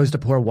 goes to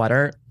pour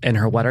water in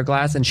her water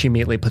glass, and she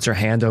immediately puts her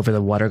hand over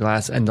the water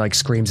glass and like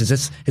screams,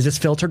 is this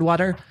filtered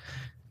water?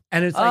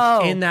 And it's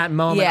like in that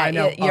moment, I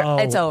know,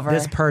 it's over.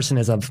 This person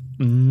is a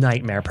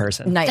nightmare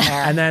person.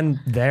 Nightmare. And then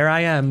there I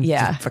am.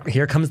 Yeah.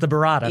 Here comes the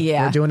burrata.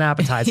 Yeah. We're doing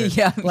appetizers.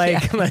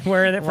 Like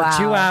we're in it for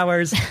 2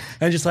 hours.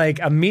 And just like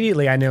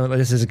immediately I knew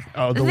this is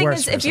the thing worst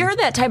is, person. if you're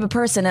that type of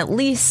person, at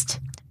least,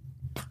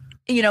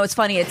 it's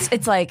funny.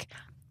 It's like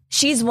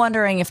she's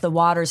wondering if the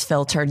water's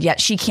filtered,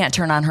 yet she can't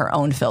turn on her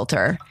own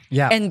filter.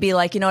 Yeah. And be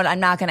like, you know what,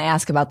 I'm not going to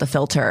ask about the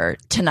filter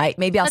tonight.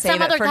 Maybe I'll save it for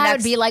next. Some other guy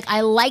would be like,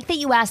 I like that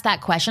you asked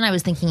that question. I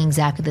was thinking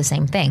exactly the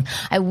same thing.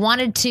 I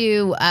wanted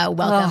to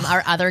welcome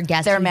our other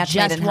guest who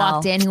just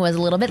walked in, who was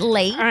a little bit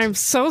late. I'm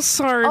so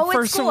sorry.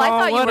 First of all, I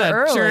thought you were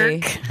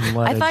early.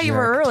 I thought you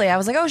were early. I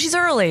was like, oh, she's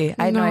early.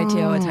 I had no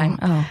idea what time.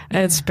 Oh,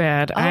 it's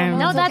bad.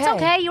 No, that's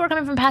okay. You were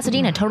coming from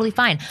Pasadena. Totally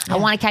fine. I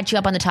want to catch you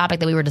up on the topic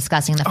that we were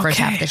discussing in the first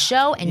half of the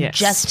show and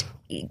just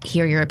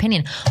hear your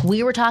opinion.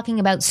 We were talking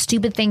about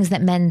stupid things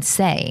that men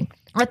say.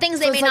 Or things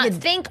they may not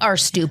think are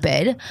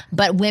stupid,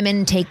 but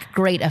women take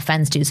great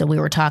offense to. So we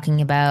were talking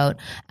about,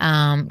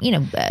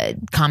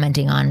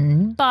 commenting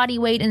on body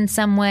weight in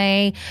some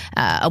way,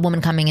 a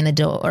woman coming in the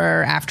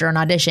door after an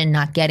audition,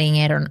 not getting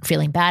it or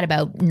feeling bad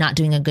about not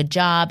doing a good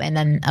job, and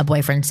then a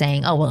boyfriend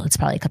saying, "Oh, well, it's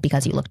probably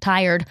because you look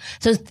tired."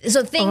 So things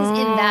in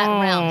that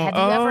realm. Have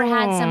you ever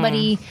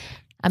had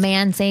a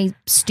man say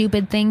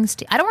stupid things?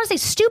 I don't want to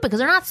say stupid because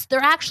they're not. They're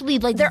actually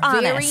like they're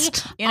very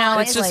honest.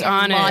 It's just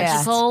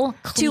honest. logical,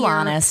 too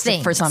honest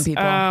things. For some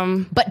people.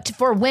 But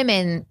for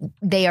women,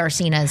 they are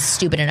seen as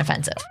stupid and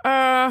offensive.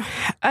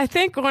 I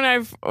think when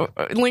I've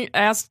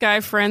asked guy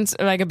friends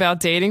like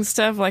about dating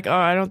stuff, like, oh,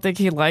 I don't think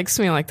he likes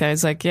me like that.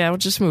 He's like, yeah, we'll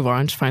just move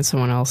on, just find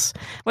someone else.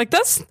 Like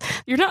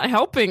you're not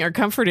helping or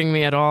comforting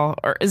me at all.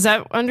 Or is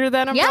that under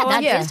that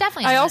umbrella? Yeah, that is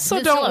definitely. I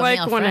also don't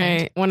like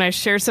when I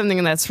share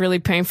something that's really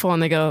painful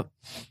and they go,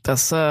 that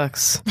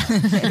sucks.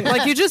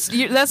 Like you're just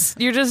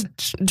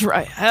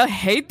dry. I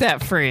hate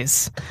that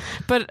phrase.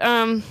 But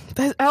I'll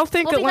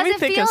think. Let me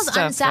think of stuff. It feels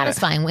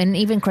unsatisfying. When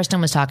even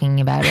Kristen was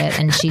talking about it,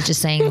 and she's just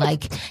saying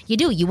like,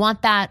 you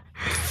want that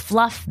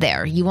fluff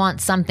there. You want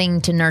something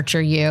to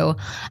nurture you.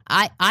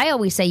 I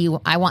always say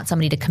I want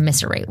somebody to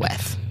commiserate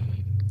with.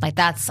 Like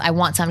I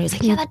want somebody who's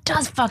like, yeah, that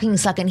does fucking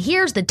suck. And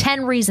here's the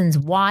 10 reasons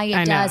why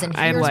it does. And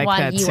here's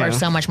why you are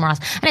so much more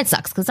awesome. And it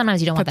sucks because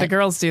sometimes you don't want that. But the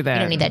girls do that.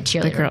 You don't need that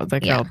cheerleader. The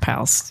girl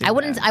pals do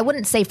I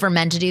wouldn't say for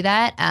men to do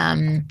that.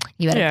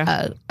 You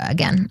had,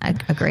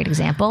 a great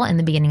example in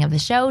the beginning of the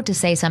show to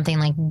say something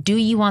like, do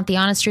you want the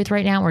honest truth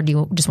right now? Or do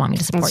you just want me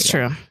to support you? That's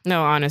true.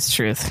 No, honest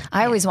truth.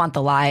 I always want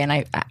the lie. And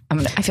I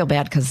feel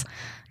bad because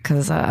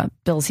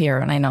Bill's here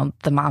and I know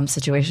the mom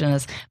situation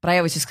is, but I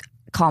always just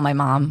call my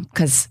mom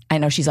because I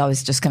know she's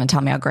always just going to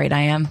tell me how great I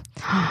am.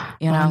 Oh,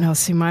 no,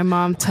 see, my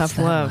mom, tough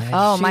love. Like?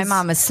 Oh, my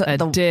mom is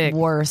the dick.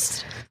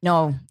 Worst.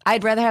 No,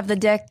 I'd rather have the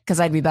dick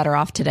because I'd be better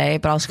off today,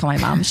 but I'll just call my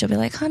mom and she'll be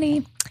like,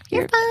 honey,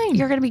 you're fine.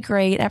 You're going to be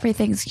great.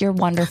 You're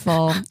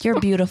wonderful.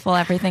 You're beautiful.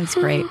 Everything's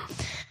great.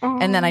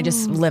 And then I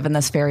just live in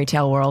this fairy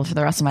tale world for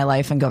the rest of my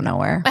life and go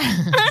nowhere.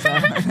 That's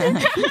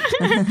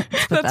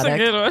a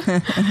good one.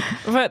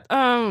 But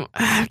I'm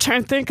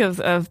trying to think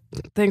of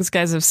things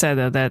guys have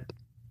said that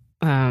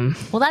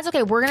well, that's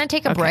okay. We're going to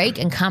take a break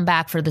and come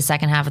back for the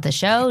second half of the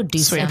show.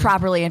 And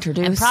properly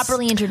introduce.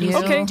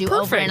 Okay, do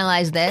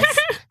overanalyze this.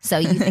 So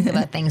you think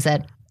about things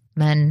that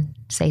men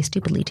say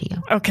stupidly to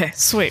you. Okay,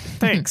 sweet.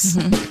 Thanks.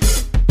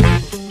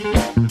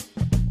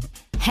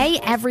 Hey,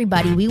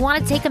 everybody. We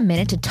want to take a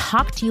minute to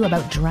talk to you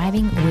about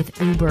driving with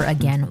Uber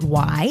again.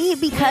 Why?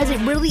 Because it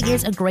really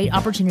is a great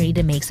opportunity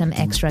to make some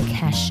extra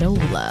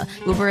cashola.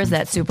 Uber is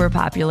that super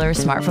popular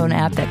smartphone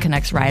app that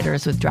connects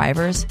riders with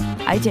drivers.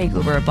 I take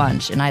Uber a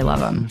bunch, and I love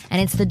them.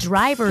 And it's the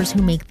drivers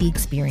who make the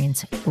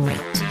experience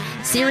great.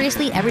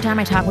 Seriously, every time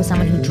I talk with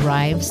someone who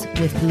drives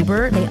with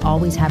Uber, they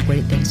always have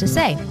great things to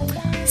say.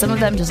 Some of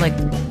them just like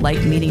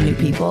meeting new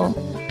people.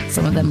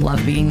 Some of them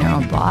love being their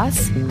own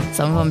boss.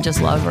 Some of them just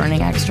love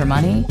earning extra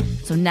money.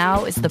 So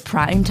now is the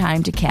prime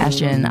time to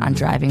cash in on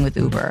driving with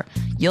Uber.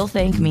 You'll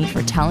thank me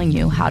for telling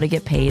you how to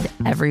get paid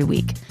every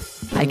week.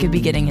 I could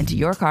be getting into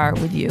your car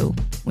with you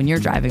when you're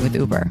driving with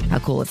Uber. How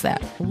cool is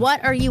that?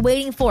 What are you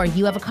waiting for?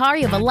 You have a car,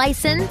 you have a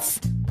license.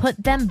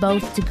 Put them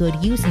both to good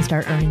use and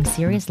start earning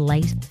serious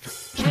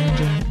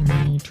life-changing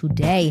money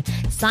today.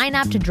 Sign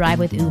up to Drive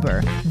with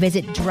Uber.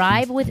 Visit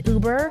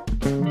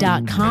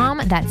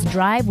drivewithuber.com. That's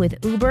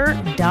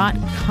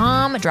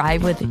drivewithuber.com.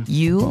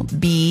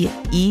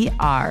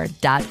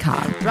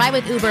 Drivewithuber.com.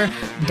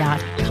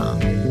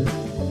 Drivewithuber.com.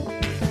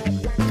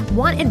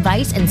 Want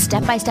advice and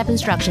step-by-step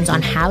instructions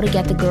on how to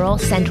get the girl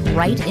sent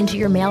right into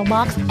your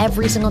mailbox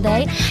every single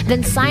day?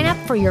 Then sign up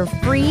for your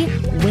free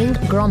Wing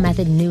Girl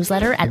Method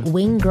newsletter at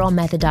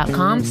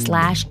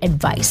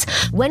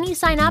winggirlmethod.com/advice. When you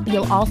sign up,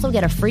 you'll also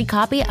get a free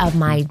copy of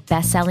my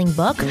best-selling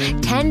book,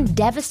 10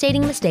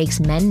 Devastating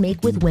Mistakes Men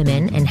Make with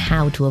Women and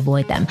How to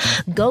Avoid Them.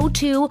 Go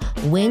to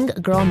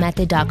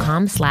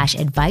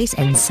winggirlmethod.com/advice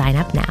and sign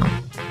up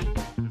now.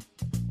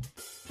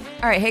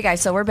 All right, hey guys,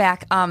 so we're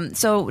back.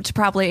 So to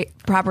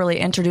properly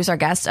introduce our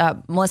guest,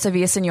 Melissa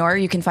Villasenor,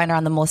 you can find her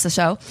on the Melissa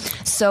Show.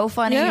 So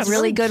funny, Yes.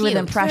 really good with Cute.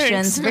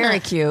 impressions, Thanks. very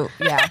cute.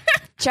 Yeah,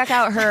 check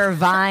out her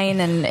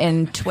Vine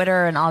and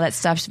Twitter and all that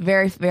stuff. She's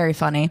very, very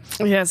funny.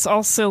 Yeah, it's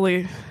all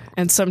silly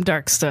and some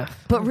dark stuff.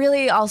 But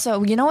really,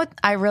 also, you know what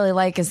I really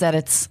like is that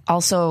it's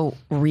also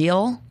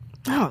real.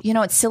 Oh, You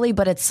know, it's silly,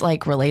 but it's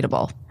like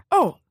relatable.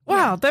 oh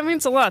wow, that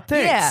means a lot.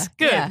 Thanks. Yeah,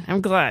 Good. yeah. I'm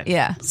glad.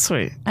 Yeah.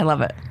 Sweet. I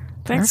love it.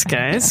 Thanks,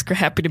 guys. We're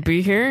happy to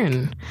be here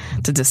and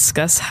to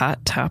discuss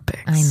hot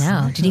topics. I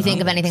know. Did you think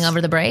of anything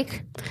over the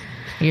break?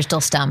 You're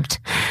still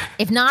stumped.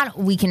 If not,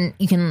 you can.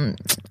 I think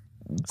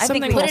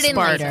Something we'll put it in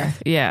spark. later.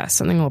 Yeah,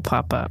 something will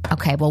pop up.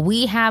 Okay, well,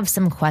 we have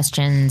some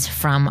questions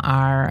from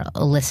our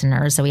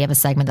listeners. So we have a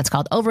segment that's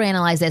called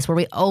Overanalyze This, where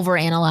we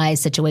overanalyze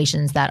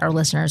situations that our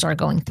listeners are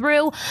going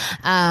through.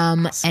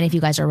 And if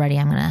you guys are ready,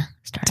 I'm going to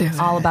start.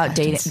 All about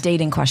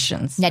dating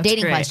questions. Yeah,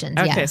 dating Great. questions.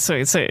 Okay,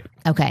 Yeah. sweet.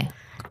 Okay.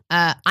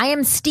 I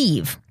am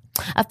Steve.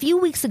 A few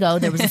weeks ago,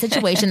 there was a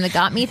situation that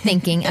got me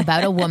thinking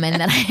about a woman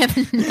that I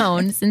have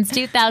known since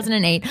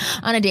 2008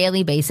 on a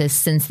daily basis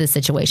since this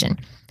situation.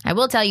 I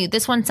will tell you,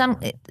 this one, some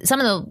of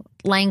the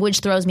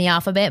language throws me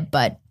off a bit,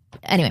 but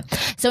anyway.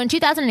 So in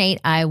 2008,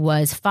 I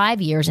was 5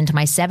 years into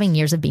my 7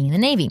 years of being in the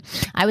Navy.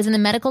 I was in the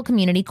medical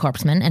community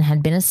corpsman and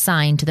had been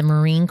assigned to the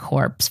Marine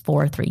Corps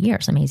for 3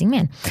 years. Amazing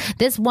man.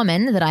 This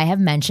woman that I have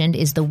mentioned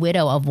is the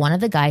widow of one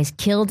of the guys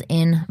killed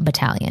in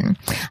battalion.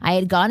 I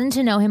had gotten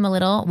to know him a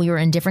little. We were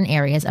in different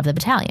areas of the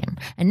battalion.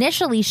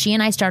 Initially, she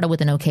and I started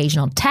with an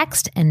occasional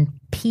text and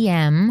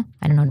PM.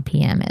 I don't know what a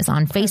PM is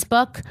on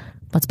Facebook.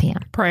 What's PM?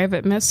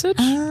 Private message.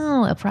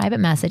 Oh, a private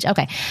message.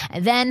 Okay.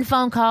 Then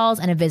phone calls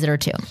and a visit or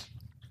two.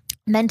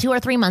 Then 2 or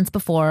 3 months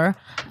before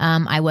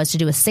I was to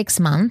do a 6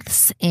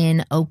 months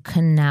in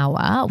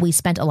Okinawa, we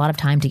spent a lot of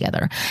time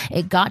together.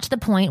 It got to the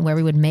point where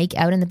we would make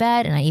out in the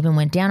bed, and I even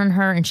went down on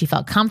her, and she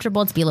felt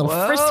comfortable to be a little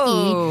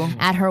frisky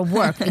at her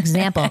work.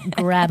 Example,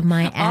 grab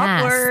my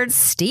ass. Awkward.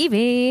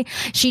 Stevie.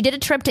 She did a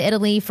trip to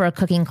Italy for a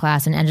cooking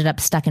class and ended up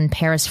stuck in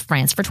Paris,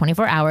 France for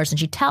 24 hours. And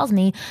she tells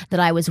me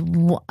that I was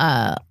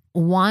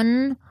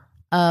one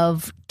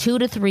of 2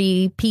 to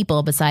 3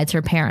 people besides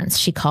her parents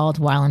she called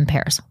while in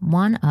Paris.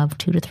 One of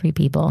 2 to 3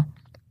 people.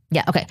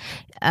 Yeah, okay.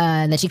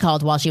 That she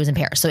called while she was in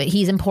Paris. So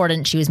he's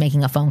important. She was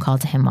making a phone call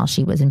to him while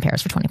she was in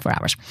Paris for 24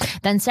 hours.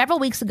 Then several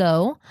weeks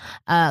ago,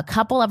 a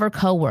couple of her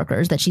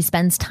coworkers that she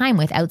spends time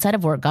with outside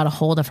of work got a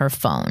hold of her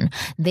phone.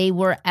 They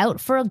were out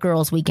for a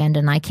girls' weekend,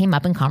 and I came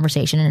up in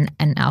conversation,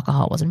 and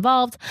alcohol was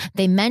involved.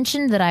 They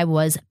mentioned that I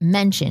was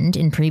mentioned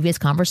in previous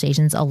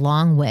conversations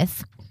along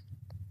with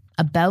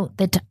about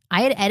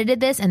I had edited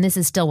this, and this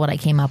is still what I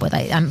came up with.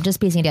 I'm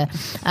just piecing it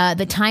together.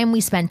 The time we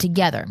spent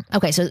together.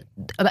 Okay, so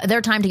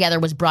their time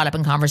together was brought up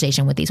in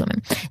conversation with these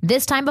women.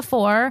 This time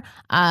before,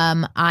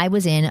 I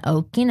was in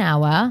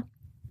Okinawa,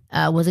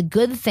 was a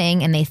good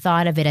thing, and they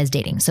thought of it as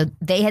dating. So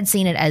they had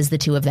seen it as the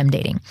two of them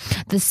dating.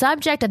 The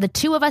subject of the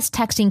two of us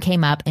texting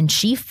came up, and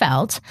she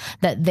felt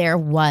that there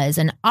was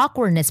an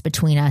awkwardness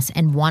between us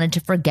and wanted to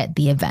forget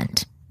the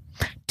event.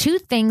 2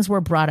 things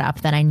were brought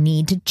up that I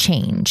need to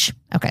change.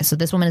 Okay, so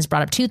this woman has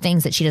brought up 2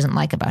 things that she doesn't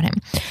like about him.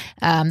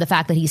 The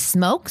fact that he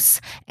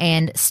smokes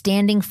and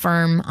standing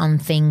firm on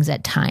things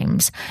at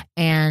times.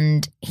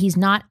 And he's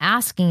not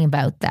asking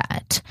about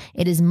that.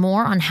 It is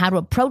more on how to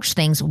approach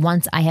things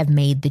once I have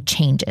made the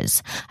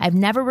changes. I've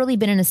never really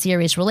been in a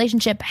serious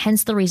relationship,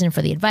 hence the reason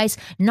for the advice.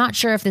 Not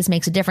sure if this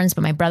makes a difference,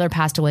 but my brother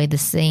passed away the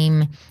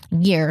same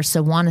year,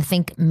 so want to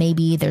think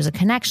maybe there's a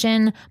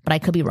connection, but I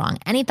could be wrong.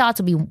 Any thoughts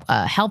would be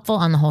helpful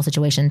on the whole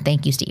situation.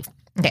 Thank you, Steve.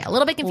 Okay, a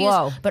little bit confused,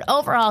 Whoa. but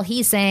overall,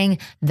 he's saying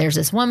there's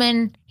this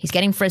woman, he's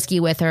getting frisky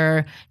with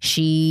her.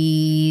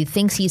 She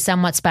thinks he's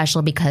somewhat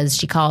special because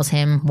she calls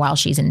him while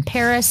she's in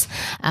Paris.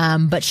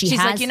 But she's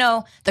like,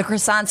 the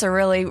croissants are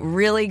really,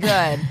 really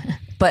good,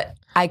 but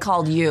I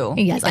called you.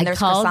 Yes, and I there's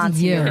called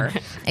croissants you. here.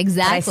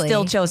 Exactly. I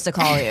still chose to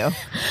call you.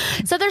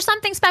 So there's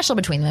something special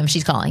between them,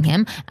 she's calling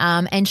him.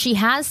 And she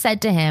has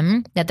said to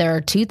him that there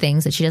are 2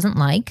 things that she doesn't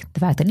like, the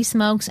fact that he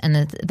smokes and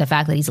the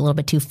fact that he's a little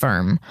bit too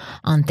firm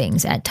on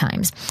things at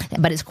times.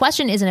 But his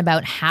question isn't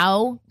about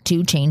how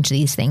to change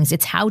these things.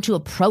 It's how to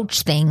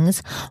approach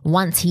things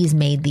once he's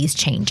made these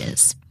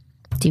changes.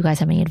 Do you guys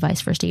have any advice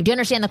for Steve? Do you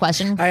understand the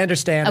question? I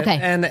understand. Okay.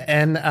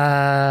 And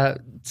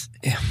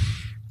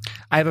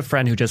I have a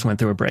friend who just went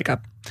through a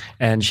breakup,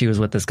 and she was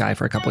with this guy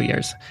for a couple of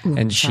years.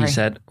 And she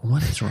said,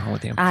 "What is wrong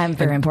with you?" I'm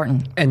very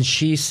important. And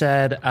she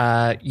said,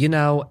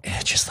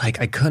 it's just like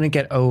I couldn't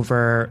get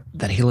over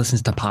that he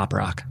listens to pop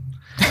rock.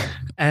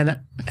 and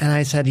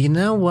I said, you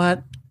know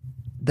what?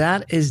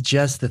 That is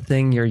just the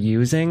thing you're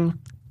using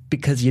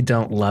because you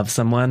don't love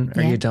someone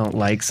or you don't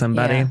like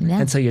somebody.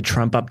 Yeah. And so you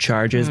trump up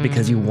charges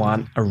because you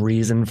want a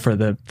reason for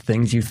the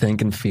things you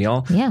think and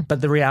feel. Yeah.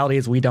 But the reality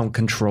is we don't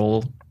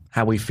control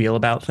how we feel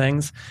about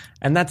things.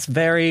 And that's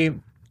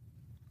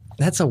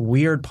a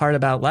weird part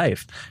about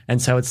life.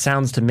 And so it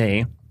sounds to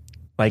me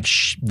like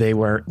they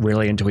were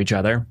really into each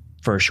other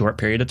for a short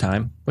period of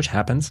time, which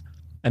happens.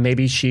 And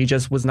maybe she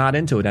just was not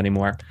into it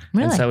anymore.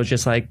 Really? And so it's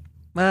just like,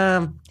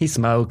 he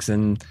smokes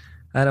and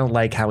I don't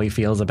like how he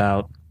feels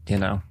about,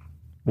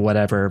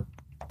 whatever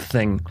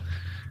thing.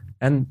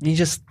 And you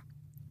just,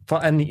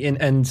 and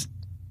you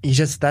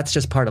just, that's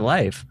just part of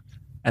life.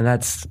 And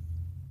that's,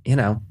 he's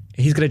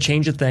going to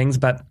change the things,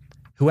 but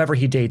whoever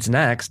he dates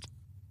next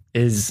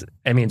it's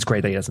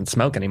great that he doesn't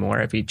smoke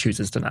anymore if he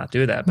chooses to not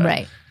do that. But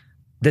Right.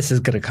 this is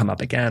going to come up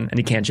again and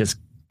he can't just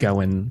go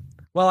and,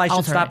 I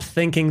should stop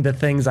thinking the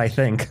things I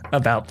think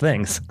about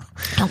things.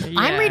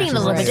 I'm reading it a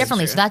little bit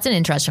differently, so that's an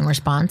interesting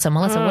response. So,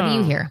 Melissa, what do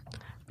you hear?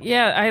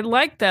 Yeah, I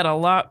like that a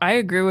lot. I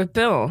agree with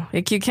Bill.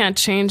 Like, you can't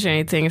change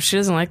anything. If she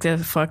doesn't like that,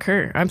 fuck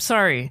her. I'm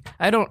sorry.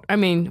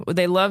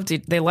 They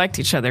liked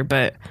each other,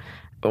 but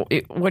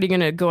what are you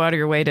going to go out of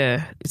your way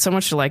to,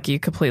 someone should like you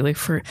completely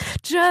for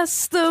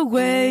just the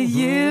way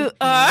you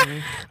are.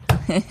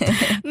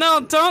 No,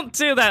 don't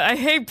do that. I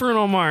hate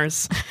Bruno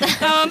Mars.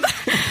 No,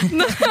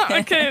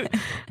 okay.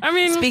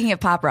 Speaking of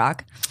pop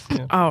rock.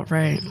 Oh,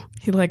 right.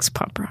 He likes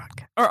pop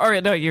rock.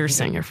 Or no, you were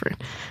saying your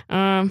friend.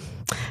 I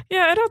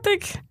don't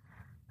think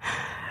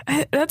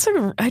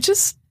I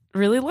just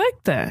really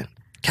like that.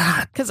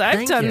 God, because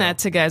I've done that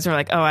to guys who are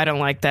like, oh, I don't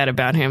like that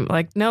about him.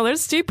 Like, no,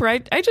 there's deeper.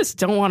 I just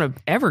don't want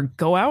to ever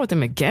go out with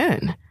him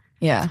again.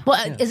 Yeah. Well,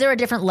 is there a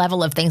different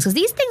level of things? Because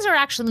these things are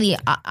actually,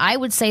 I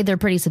would say they're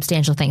pretty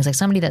substantial things. Like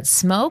somebody that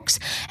smokes,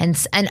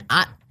 and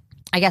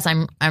I guess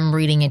I'm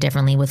reading it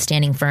differently with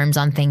standing firm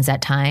on things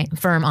at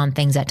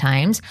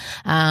times.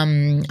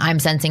 I'm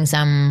sensing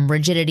some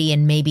rigidity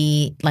and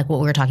maybe like what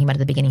we were talking about at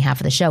the beginning half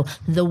of the show,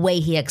 the way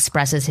he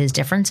expresses his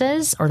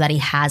differences or that he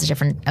has a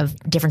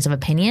difference of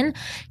opinion.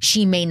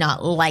 She may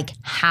not like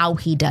how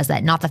he does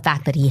that, not the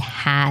fact that he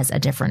has a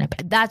different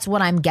opinion. That's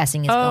what I'm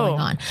guessing is going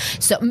on.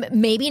 So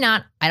maybe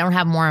not. I don't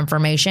have more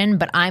information,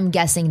 but I'm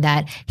guessing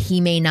that he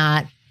may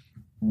not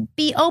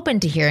be open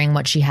to hearing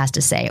what she has to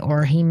say,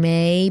 or he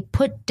may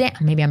put down,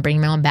 maybe I'm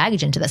bringing my own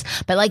baggage into this,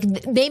 but like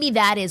maybe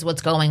that is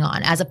what's going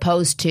on, as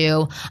opposed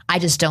to, I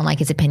just don't like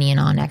his opinion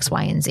on X,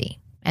 Y, and Z,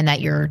 and that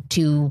you're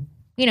too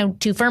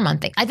firm on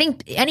things. I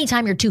think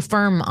anytime you're too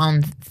firm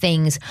on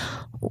things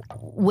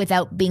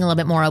without being a little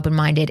bit more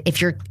open-minded,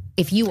 if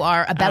you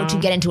are about to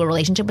get into a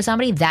relationship with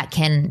somebody, that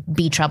can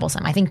be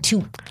troublesome. I think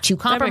to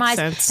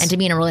compromise and to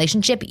be in a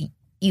relationship,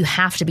 you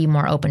have to be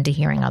more open to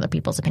hearing other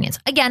people's opinions.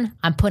 Again,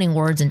 I'm putting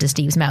words into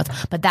Steve's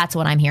mouth, but that's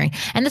what I'm hearing.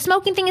 And the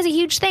smoking thing is a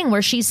huge thing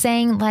where she's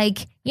saying,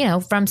 like,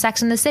 from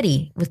Sex and the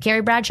City with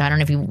Carrie Bradshaw. I don't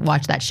know if you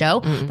watched that show,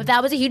 but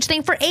that was a huge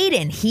thing for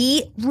Aiden.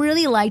 He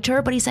really liked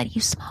her, but he said,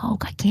 you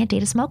smoke. I can't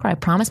date a smoker. I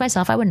promised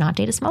myself I would not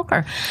date a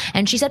smoker.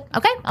 And she said,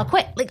 okay, I'll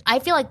quit. Like, I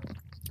feel like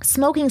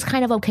smoking's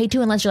kind of okay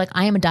too, unless you're like,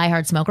 I am a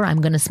diehard smoker.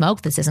 I'm going to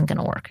smoke. This isn't going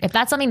to work. If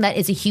that's something that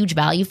is a huge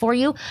value for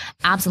you,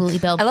 absolutely,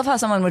 Bill. I love how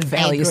someone would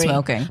value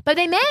smoking. But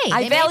they may.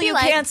 I value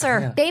cancer.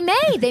 Yeah. They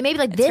may be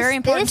like,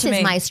 this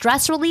is my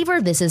stress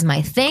reliever. This is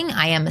my thing.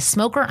 I am a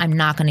smoker. I'm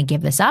not going to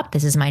give this up.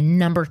 This is my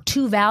number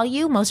 2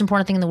 value, most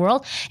important thing in the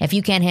world. If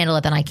you can't handle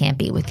it, then I can't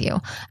be with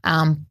you.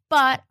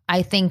 But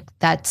I think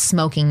that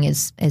smoking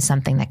is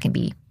something that can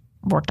be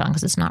worked on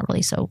because it's not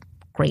really so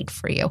great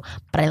for you.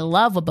 But I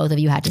love what both of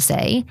you had to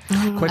say.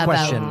 Quick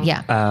question.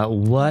 Yeah.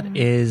 What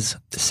is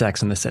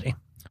Sex in the City?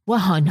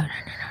 Well, no,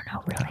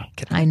 really.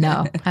 I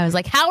know. I was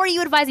like, how are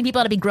you advising people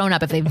how to be grown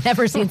up if they've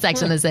never seen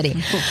Sex in the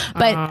City?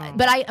 But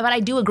I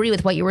do agree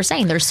with what you were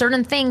saying. There's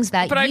certain things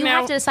that you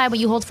have to decide what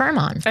you hold firm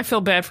on. I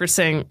feel bad for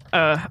saying,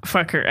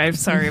 fuck her. I'm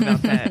sorry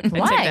about that.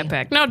 Why? I take that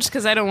back. No, just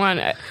because I don't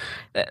want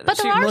but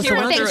there are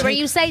certain things where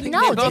you say,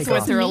 no, they both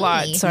went through a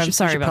lot, so I'm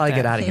sorry about probably that.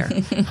 Get out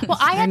of here. Well,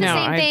 I had the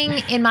same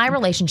thing in my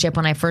relationship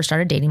when I first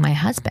started dating my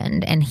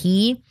husband, and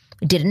he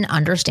didn't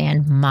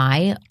understand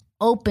my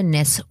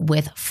openness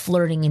with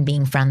flirting and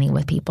being friendly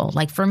with people.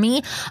 Like for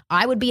me,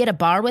 I would be at a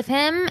bar with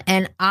him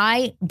and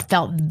I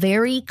felt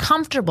very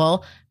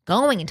comfortable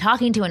going and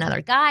talking to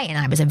another guy, and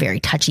I was a very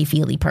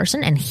touchy-feely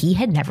person, and he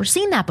had never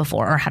seen that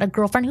before or had a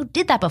girlfriend who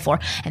did that before,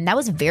 and that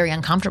was very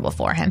uncomfortable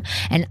for him.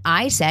 And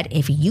I said,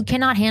 if you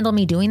cannot handle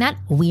me doing that,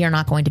 we are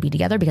not going to be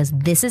together because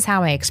this is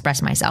how I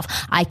express myself.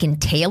 I can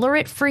tailor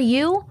it for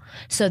you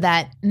so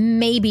that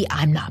maybe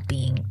I'm not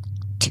being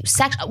too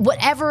sexual.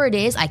 Whatever it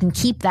is, I can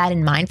keep that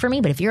in mind for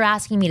me, but if you're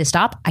asking me to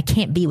stop, I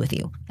can't be with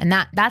you. And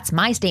that's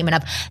my statement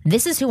of,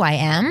 this is who I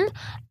am.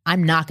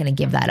 I'm not going to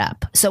give that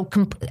up. So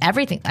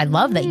everything, I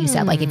love that you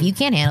said, like, if you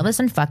can't handle this,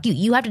 then fuck you.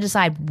 You have to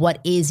decide what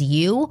is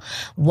you,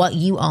 what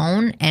you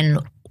own, and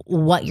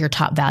what your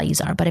top values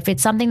are. But if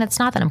it's something that's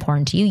not that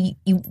important to you,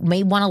 you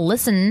may want to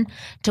listen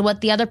to what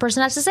the other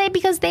person has to say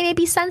because they may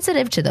be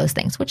sensitive to those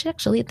things, which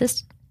actually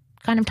this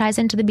kind of ties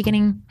into the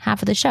beginning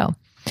half of the show.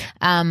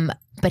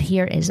 But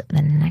here is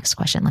the next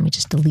question. Let me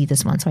just delete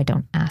this one so I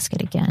don't ask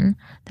it again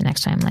the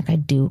next time, like I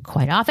do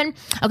quite often.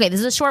 Okay, this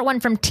is a short one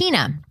from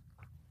Tina.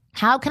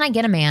 How can I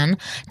get a man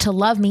to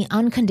love me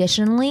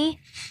unconditionally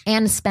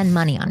and spend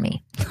money on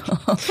me?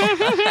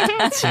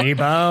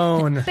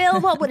 T-bone.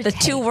 Bill, what would it The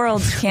take? two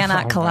worlds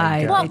cannot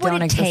collide. What They don't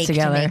would it exist take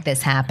together. to make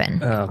this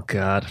happen? Oh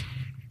God.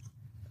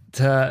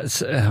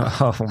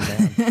 Oh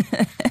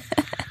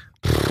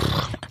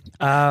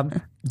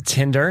man.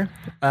 Tinder.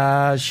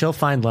 She'll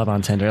find love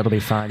on Tinder. It'll be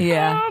fine.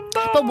 Yeah.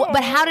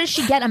 But how does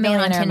she get a man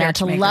on Millionaire Tinder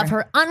to matchmaker. love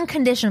her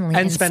unconditionally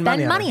and spend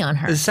money on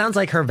her? It sounds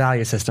like her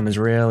value system is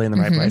really in the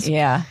right place.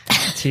 Yeah.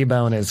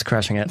 T-Bone is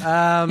crushing it.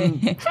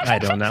 I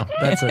don't know.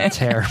 That's a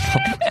terrible.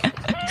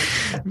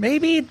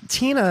 Maybe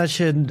Tina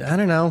should. I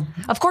don't know.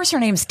 Of course, her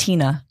name's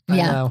Tina. I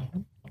Yeah. know.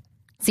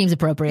 Seems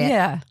appropriate.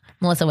 Yeah.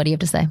 Melissa, what do you have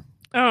to say?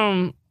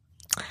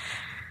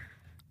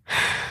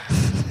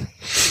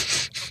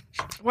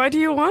 Why do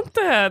you want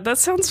that? That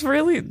sounds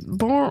really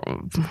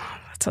boring.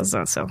 That does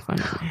not sound fun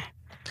to me.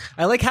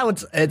 I like how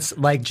it's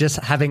like just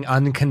having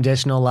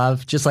unconditional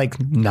love, just like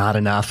not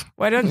enough.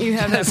 Why don't you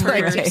have that for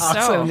Like, yourself?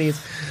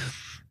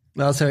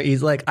 also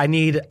he's like, I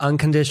need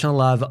unconditional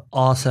love.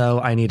 Also,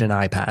 I need an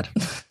iPad.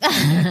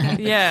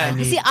 Yeah.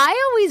 See,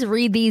 I always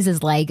read these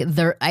as like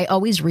I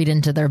always read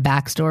into their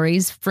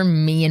backstories. For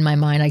me, in my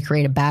mind, I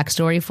create a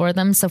backstory for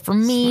them. So for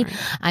me,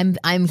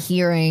 I'm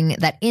hearing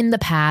that in the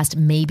past,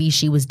 maybe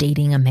she was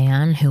dating a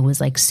man who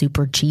was like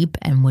super cheap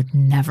and would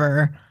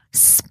never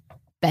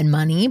spend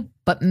money,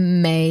 but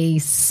may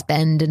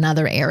spend in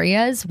other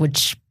areas,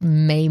 which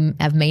may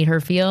have made her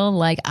feel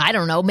like, I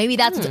don't know, maybe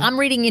that's I'm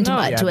reading into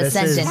to a this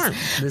sentence.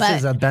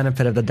 is a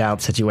benefit of the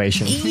doubt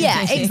situation.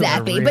 Yeah,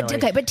 exactly.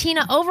 Really. But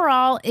Tina,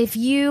 overall, if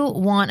you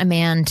want a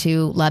man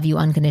to love you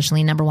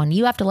unconditionally, number one,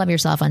 you have to love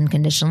yourself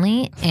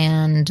unconditionally,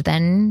 and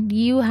then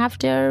you have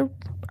to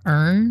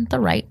earn the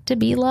right to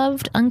be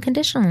loved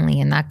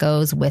unconditionally. And that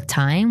goes with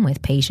time, with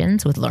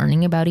patience, with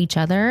learning about each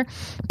other,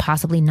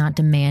 possibly not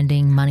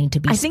demanding money to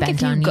be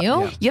spent on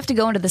you. You have to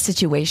go into the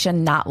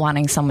situation not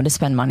wanting someone to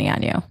spend money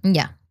on you.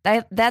 Yeah.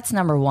 That's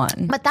number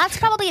one. But that's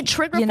probably a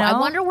trigger. You know? I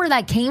wonder where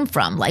that came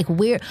from. Like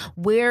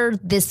where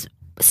this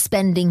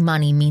spending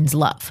money means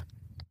love,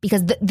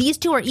 because these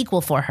two are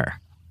equal for her.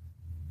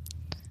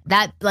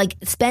 That like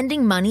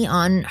spending money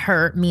on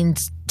her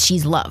means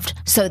she's loved.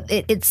 So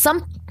it's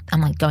some. I'm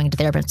like going into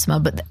therapist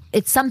mode, but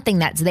it's something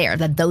that's there,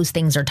 that those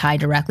things are tied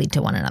directly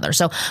to one another.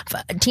 So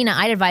Tina,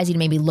 I'd advise you to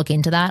maybe look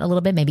into that a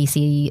little bit, maybe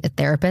see a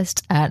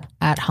therapist at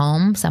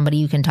home, somebody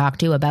you can talk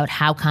to about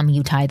how come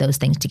you tie those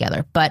things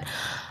together. But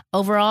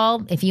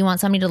overall, if you want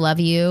somebody to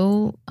love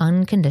you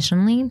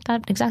unconditionally,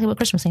 that's exactly what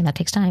Kristen was saying. That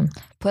takes time.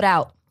 Put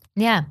out.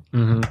 Yeah.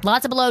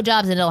 Lots of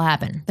blowjobs and it'll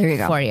happen. There you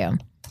go. For you.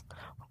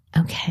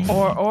 Okay.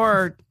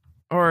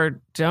 Or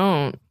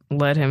don't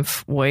let him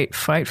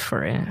fight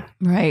for it.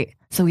 Right.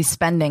 So he's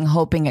spending,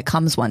 hoping it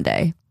comes one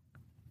day.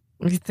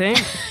 You think?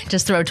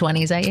 Just throw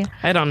 20s at you.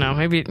 I don't know.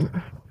 Maybe.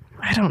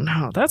 I don't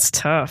know. That's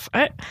tough.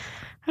 I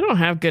don't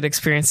have good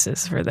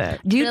experiences for that.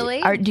 Do you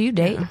Really? do you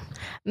date?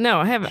 No,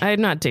 I haven't. I'm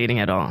not dating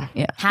at all.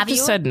 Yeah. Have I just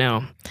you? said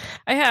no.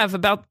 I have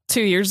about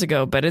 2 years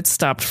ago, but it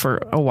stopped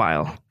for a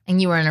while.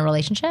 And you were in a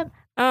relationship?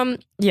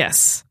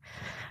 Yes.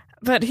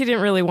 But he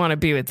didn't really want to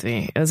be with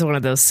me. It was one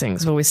of those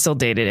things. But we still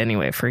dated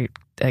anyway for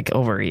like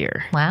over a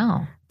year.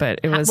 Wow.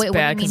 But it was wait, what do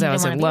you bad mean because he I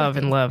was didn't in wanna love be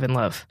and love and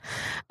love.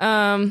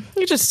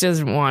 He just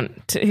doesn't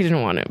want to. He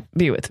didn't want to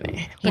be with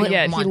me. But didn't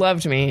yet he want-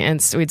 loved me,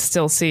 and we'd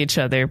still see each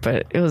other.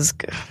 But it was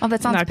Oh,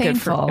 that sounds not good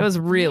for. painful. It was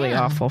really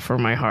awful for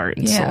my heart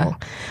and Yeah.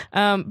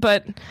 soul.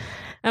 But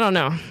I don't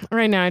know.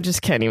 Right now, I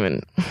just can't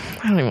even.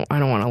 I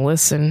don't want to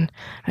listen.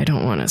 I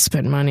don't want to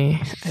spend money.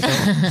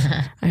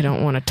 I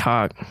don't want to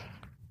talk.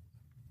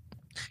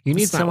 You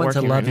need It's not someone to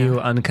working love right you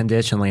now.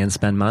 unconditionally and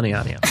spend money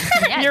on you.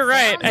 Yeah, You're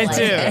right. sounds I like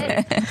do.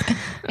 It.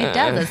 It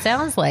does. It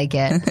sounds like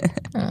it.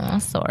 Oh,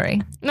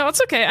 sorry. No,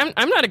 it's okay.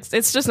 I'm not.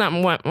 It's just not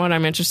what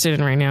I'm interested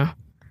in right now.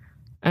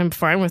 I'm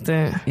fine with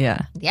it. Yeah.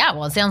 Yeah,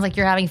 well, it sounds like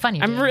you're having fun.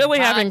 You're I'm doing really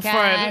a having fun.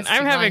 podcast,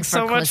 I'm you're having going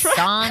so for much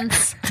fun.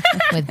 croissants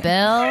with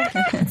Bill.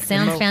 It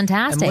sounds And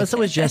fantastic. Melissa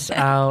was just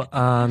out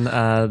on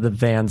the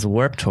Vans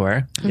Warp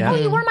Tour. Yeah. Oh,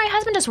 you were. My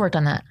husband just worked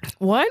on that.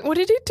 What? What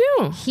did he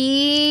do?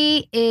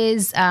 He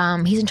is.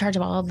 He's in charge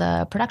of all of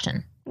the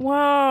production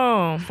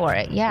Whoa. for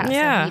it. Yeah.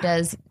 Yeah. So he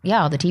does.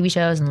 Yeah, all the TV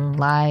shows and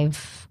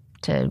live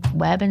to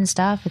web and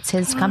stuff. It's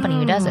his company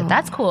who does it.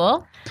 That's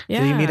cool.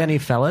 Yeah. Did you meet any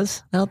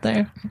fellas out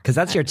there? Because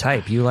that's your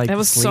type. You like That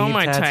was so sleeve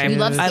my type. tattoos. You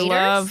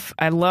love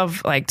I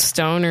love like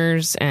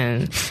stoners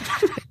and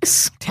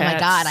Oh my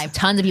God, I have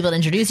tons of people to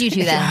introduce you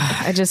to then.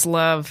 I just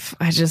love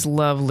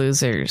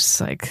losers.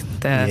 Like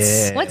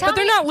that's Yeah. What? Tell but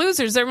they're me, not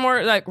losers. They're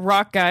more like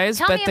rock guys.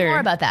 Tell but me they're more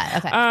about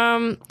that.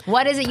 Okay.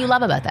 What is it you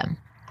love about them?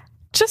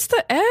 just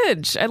the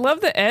edge. I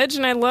love the edge,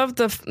 and I love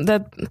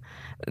that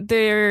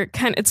they're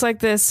it's like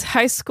this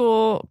high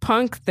school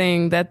punk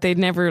thing that they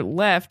never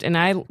left,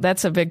 and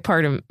that's a big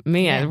part of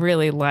me. I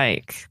really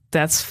like.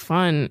 That's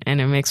fun,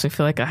 and it makes me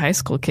feel like a high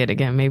school kid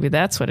again. Maybe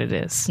that's what it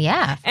is.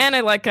 Yeah. And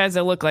I like guys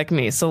that look like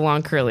me, so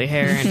long curly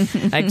hair,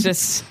 and I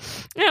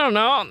don't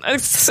know,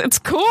 it's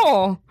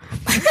cool.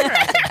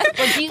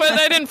 But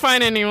I didn't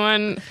find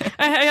anyone.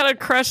 I had a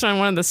crush on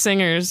one of the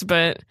singers,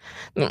 but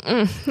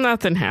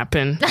nothing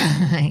happened.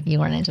 You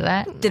weren't into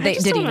that? Did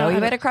he know you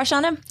had a crush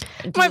on him?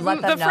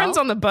 The friends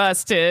on the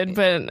bus did,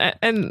 but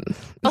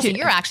so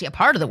you're actually a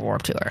part of the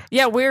Warped Tour.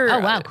 Yeah,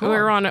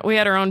 cool. we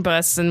had our own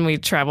bus, and we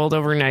traveled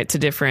overnight to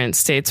different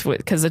states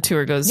because the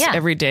tour goes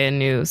every day a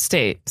new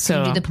state. So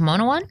did you do the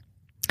Pomona one?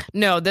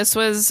 No, this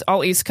was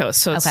all East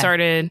Coast. So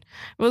it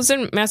was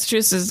in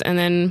Massachusetts, and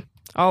then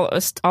all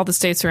the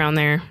states around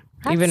there.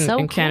 That's even so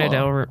in Canada,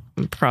 cool. or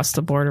across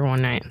the border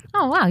one night.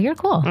 Oh wow, you're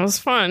cool. It was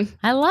fun.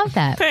 I love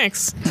that.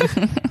 Thanks.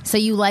 So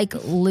you like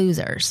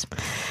losers?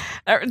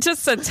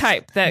 Just a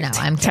type.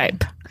 I'm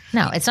type.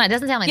 No, it's not. It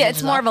doesn't sound like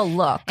it's more of a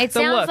look. It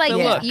sounds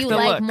like you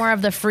like more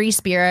of the free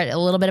spirit, a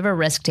little bit of a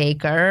risk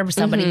taker,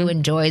 somebody who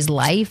enjoys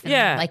life,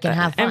 and can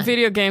have fun. And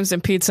video games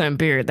and pizza and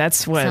beer.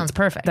 That's what sounds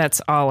perfect.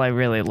 That's all I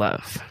really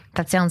love.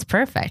 That sounds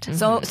perfect.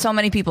 So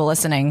many people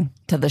listening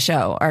to the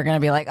show are going to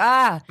be like,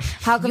 how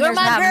come You're there's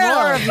my not girl.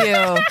 more of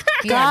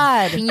you?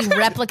 God. Can you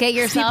replicate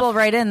yourself? People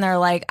write in, they're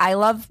like, I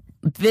love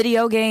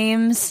video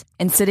games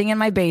and sitting in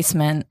my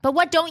basement. But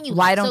what don't you?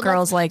 Why don't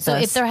girls like so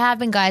this? If there have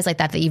been guys like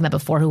that you've met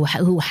before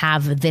who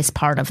have this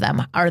part of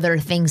them, are there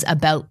things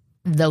about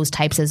those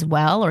types as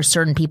well, or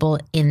certain people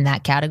in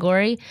that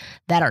category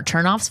that are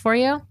turnoffs for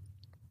you?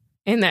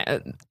 In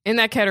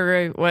that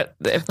category, what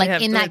if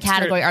like in that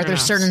category? Are there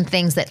certain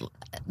things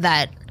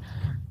that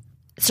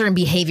certain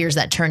behaviors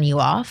that turn you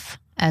off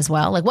as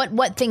well? Like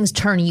what things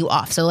turn you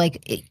off? So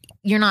like.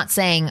 You're not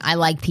saying I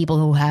like people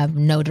who have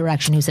no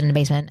direction, who sit in the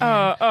basement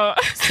and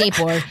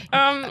skateboard.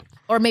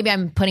 Or maybe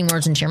I'm putting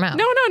words into your mouth.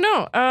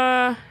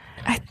 No.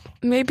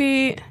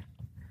 Maybe.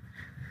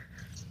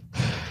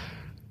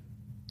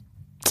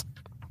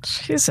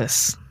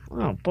 Jesus.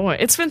 Oh boy.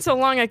 It's been so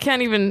long I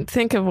can't even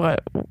think of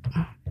what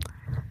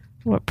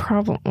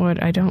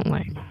I don't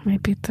like.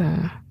 Maybe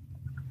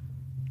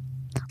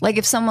like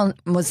if someone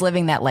was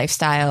living that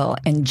lifestyle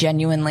and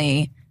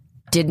genuinely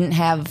didn't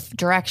have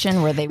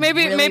direction, where they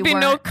maybe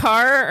no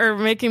car, or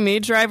making me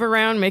drive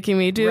around, making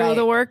me do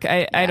the work.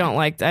 I don't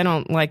like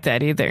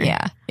that either.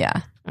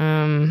 Yeah.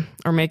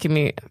 Or making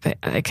me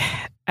like,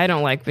 I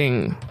don't like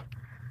being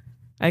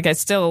like, I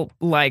still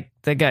like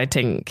the guy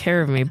taking care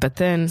of me, but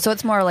then so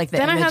it's more like the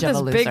then image I have of this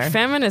a loser. big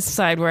feminist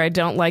side where I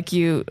don't like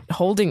you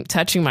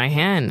touching my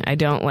hand. I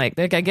don't like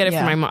I get it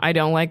from my mom. I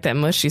don't like that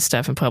mushy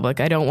stuff in public.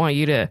 I don't want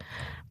you to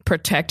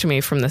protect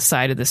me from the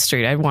side of the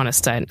street. I want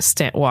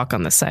to walk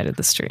on the side of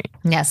the street.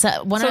 Yeah.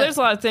 So there's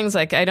a lot of things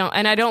like I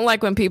don't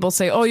like when people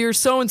say, "Oh, you're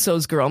so and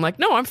so's girl." I'm like,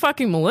 no, I'm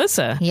fucking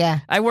Melissa.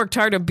 Yeah. I worked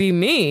hard to be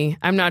me.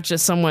 I'm not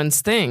just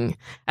someone's thing.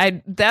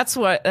 That's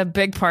what a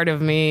big part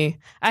of me.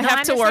 I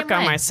have to work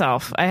on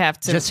myself. I have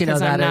to. Just so you know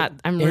that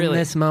in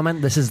this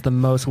moment, this is the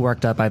most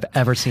worked up I've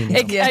ever seen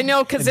you. I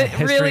know, because it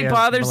really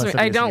bothers me.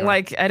 I don't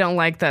like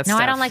that stuff. No,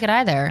 I don't like it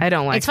either. I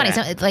don't like it's funny.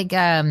 that. So, it's like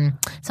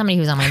somebody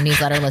who's on my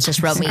newsletter list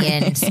just wrote me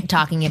in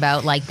talking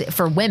about like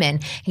for women,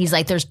 he's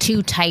like, there's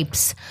two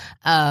types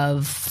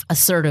of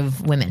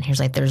assertive women. He's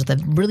like, there's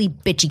the really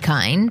bitchy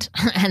kind,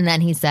 and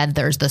then he said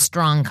there's the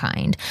strong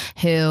kind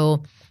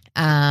who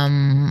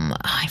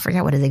I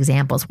forget what his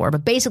examples were,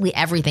 but basically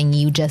everything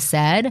you just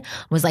said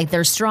was like,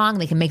 they're strong,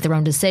 they can make their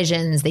own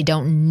decisions, they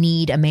don't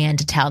need a man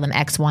to tell them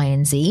X, Y,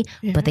 and Z,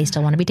 but they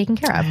still want to be taken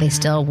care of. They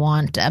still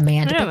want a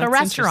man to pick a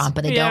restaurant,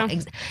 but they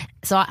don't.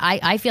 So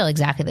I feel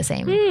exactly the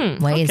same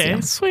way as you.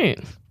 Okay, sweet.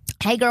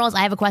 Hey girls,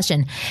 I have a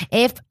question.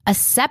 If a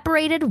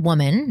separated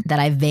woman that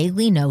I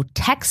vaguely know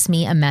texts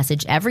me a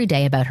message every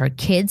day about her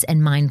kids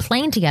and mine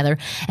playing together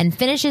and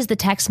finishes the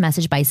text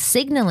message by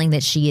signaling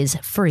that she is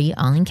free,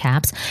 all in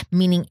caps,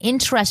 meaning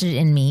interested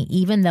in me,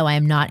 even though I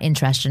am not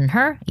interested in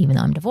her, even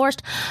though I'm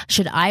divorced,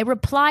 should I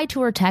reply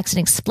to her text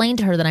and explain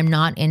to her that I'm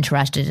not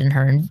interested in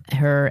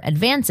her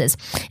advances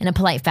in a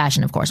polite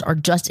fashion, of course, or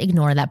just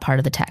ignore that part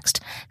of the text?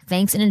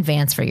 Thanks in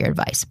advance for your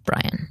advice,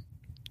 Brian.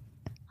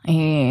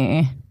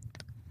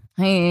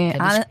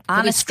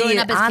 Honesty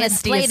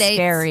is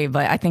scary,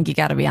 but I think you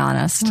got to be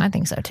honest. I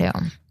think so too.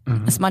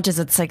 Mm-hmm. As much as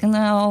it's like,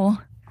 no,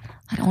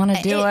 I don't want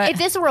to do it. If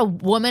this were a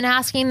woman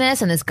asking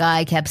this and this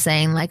guy kept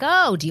saying like,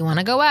 oh, do you want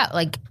to go out?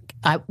 Like,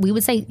 we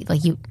would say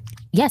like,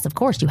 yes, of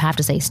course, you have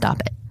to say stop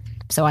it.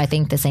 So I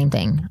think the same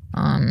thing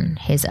on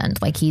his end.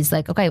 Like he's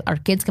like, okay, our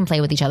kids can play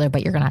with each other,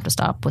 but you're going to have to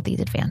stop with these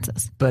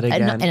advances. But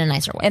again, in a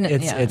nicer way.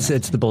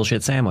 It's the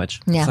bullshit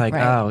sandwich. Yeah, it's like,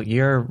 oh,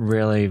 you're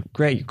really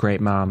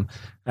great mom.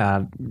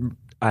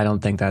 I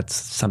don't think that's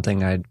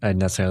something I'd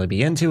necessarily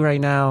be into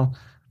right now.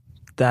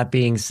 That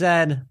being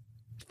said,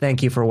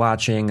 thank you for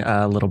watching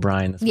Little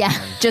Brian this morning.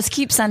 Just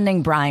keep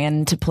sending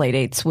Brian to play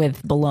dates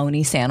with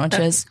bologna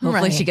sandwiches.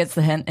 Hopefully she gets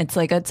the hint. It's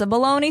like, it's a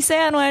bologna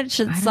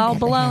sandwich. It's all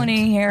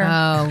bologna here.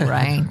 Oh,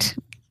 right.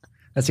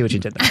 I see what you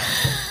did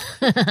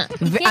there.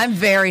 I'm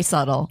very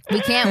subtle.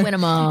 We can't win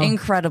them all.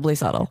 Incredibly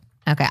subtle.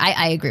 Okay,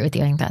 I agree with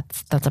you. I think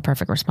that's a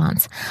perfect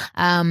response.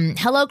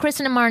 Hello,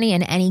 Kristen and Marnie,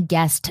 and any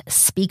guest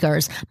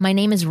speakers. My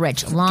name is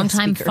Rich,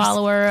 longtime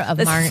follower of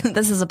Marnie.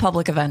 This is a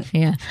public event.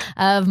 Yeah,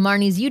 of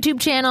Marnie's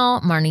YouTube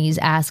channel, Marnie's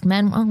Ask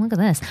Men. Oh, look at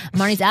this.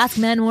 Marnie's Ask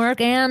Men work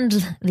and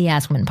the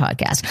Ask Men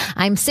podcast.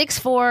 I'm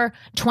 6'4",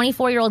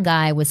 24-year-old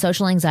guy with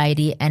social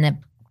anxiety and a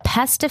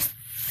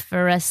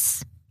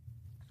pestiferous.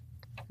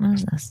 What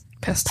is this?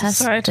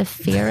 Pesticide.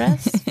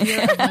 Pestiferous?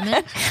 Fear of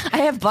women? I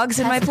have bugs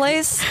in my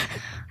place.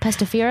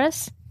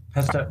 Pestiferous?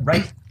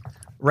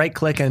 Right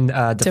click and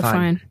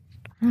define.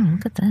 Oh,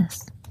 look at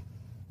this.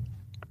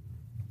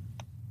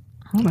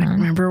 Hold Like, on.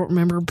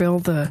 remember,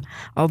 Bill,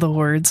 all the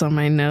words on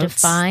my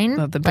notes. Define.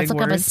 The big Let's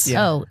look words. up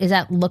Oh, is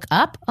that look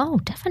up? Oh,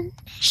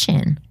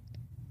 definition.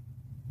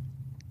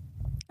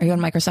 Are you on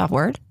Microsoft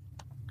Word?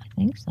 I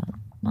think so.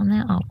 Well,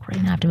 now, oh,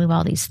 great. Now I have to move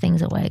all these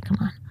things away. Come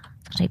on.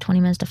 It's going to take 20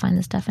 minutes to find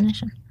this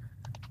definition.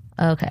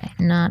 Okay,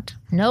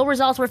 no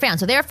results were found.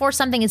 So therefore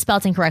something is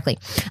spelled incorrectly.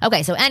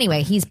 Okay, so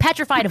anyway, he's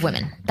petrified of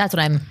women. That's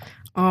what I'm,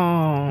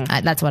 Oh,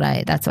 that's what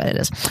it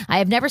is. I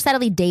have never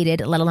steadily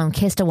dated, let alone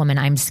kissed a woman.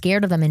 I'm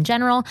scared of them in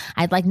general.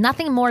 I'd like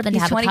nothing more than He's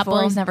to have 24. a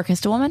couple. He's never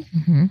kissed a woman?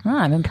 Oh,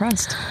 I'm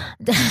impressed.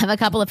 Have a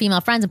couple of female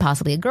friends and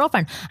possibly a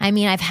girlfriend. I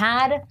mean, I've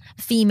had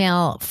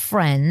female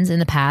friends in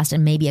the past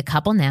and maybe a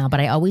couple now, but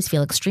I always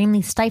feel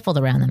extremely stifled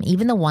around them,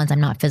 even the ones I'm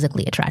not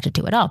physically attracted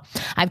to at all.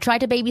 I've tried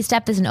to baby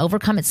step this and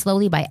overcome it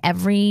slowly by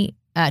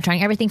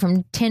trying everything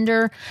from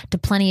Tinder to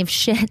Plenty of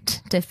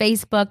Shit to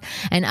Facebook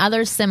and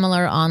other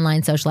similar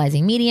online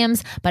socializing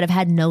mediums, but I've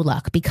had no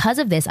luck. Because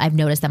of this, I've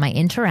noticed that my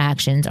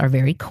interactions are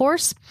very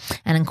coarse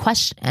and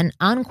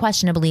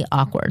unquestionably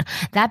awkward.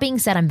 That being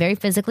said, I'm very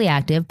physically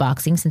active,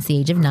 boxing since the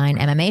age of 9,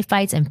 MMA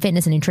fights, and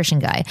fitness and nutrition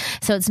guy.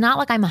 So it's not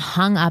like I'm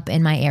hung up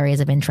in my areas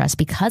of interest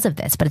because of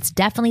this, but it's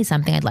definitely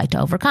something I'd like to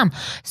overcome.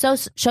 So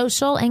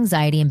social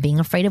anxiety and being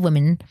afraid of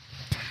women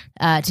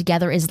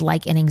together is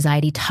like an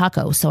anxiety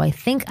taco. So I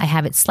think I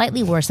have it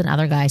slightly worse than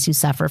other guys who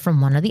suffer from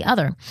one or the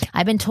other.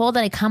 I've been told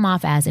that I come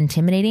off as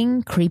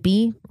intimidating,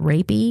 creepy,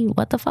 rapey.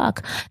 What the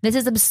fuck? This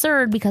is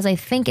absurd because I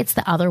think it's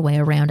the other way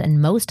around. And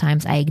most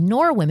times I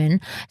ignore women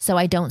so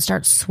I don't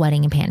start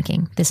sweating and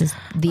panicking.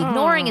 The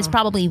ignoring is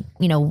probably,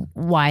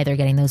 why they're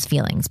getting those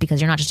feelings, because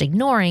you're not just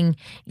ignoring,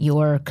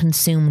 you're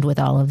consumed with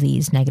all of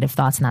these negative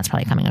thoughts. And that's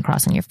probably coming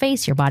across on your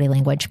face, your body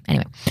language.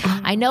 Anyway,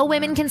 I know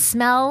women can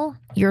smell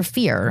your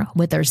fear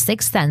with their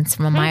sixth sense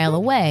from a mile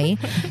away.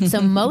 So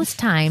most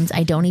times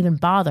I don't even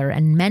bother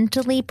and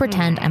mentally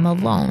pretend I'm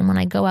alone when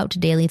I go out to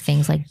daily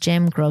things like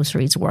gym,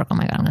 groceries, work. Oh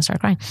my God, I'm gonna start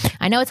crying.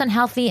 I know it's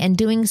unhealthy and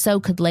doing so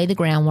could lay the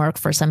groundwork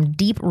for some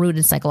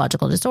deep-rooted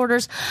psychological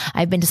disorders.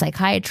 I've been to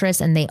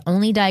psychiatrists and they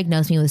only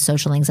diagnosed me with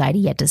social anxiety,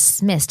 yet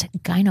dismissed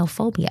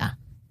gynophobia.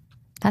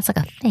 That's like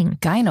a thing.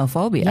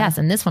 Gynophobia? Yes,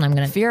 and this one I'm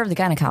gonna... Fear of the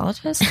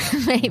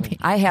gynecologist? Maybe.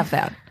 I have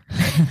that.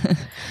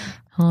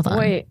 Hold on.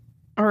 wait.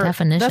 Or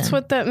Definition. That's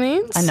what that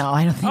means? I know,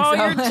 I don't think so. Oh,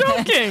 you're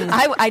joking.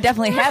 I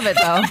definitely have it,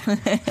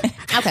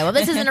 though. Okay, well,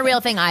 this isn't a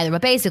real thing either,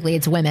 but basically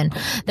it's women.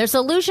 Their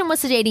solution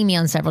was sedating me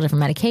on several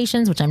different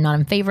medications, which I'm not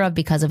in favor of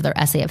because of their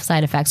SAF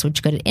side effects,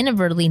 which could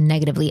inadvertently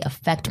negatively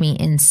affect me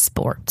in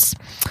sports.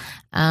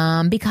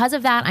 Because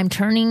of that, I'm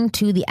turning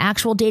to the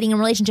actual dating and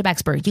relationship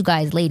expert. You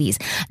guys, ladies,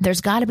 there's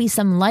got to be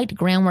some light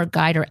groundwork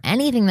guide or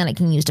anything that I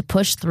can use to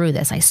push through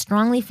this. I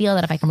strongly feel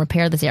that if I can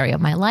repair this area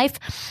of my life,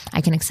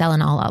 I can excel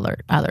in all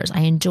others.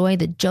 I enjoy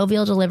the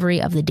jovial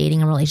delivery of the dating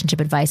and relationship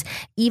advice,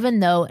 even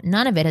though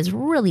none of it has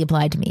really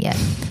applied to me yet.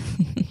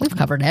 We've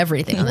covered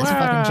everything on this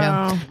fucking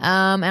show.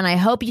 And I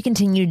hope you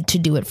continue to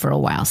do it for a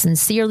while.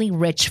 Sincerely,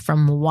 Rich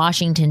from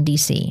Washington,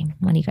 D.C.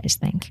 What do you guys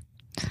think?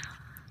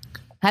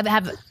 Have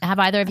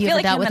either of you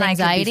ever dealt with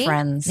anxiety?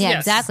 Friends. Yeah, Yes,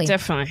 exactly.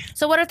 Definitely.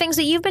 So what are things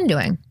that you've been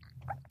doing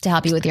to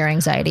help you with your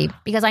anxiety?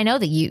 Because I know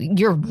that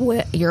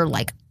you're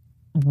like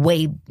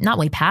not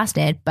way past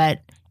it, but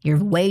you're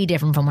way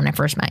different from when I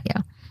first met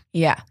you.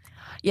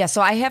 Yeah.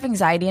 So I have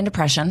anxiety and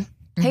depression.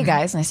 Hey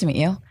guys, nice to meet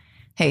you.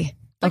 Hey.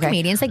 They're Okay.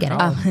 comedians, they get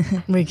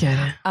it. We get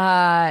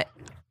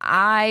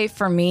it.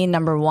 For me,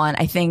 number one,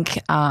 I think,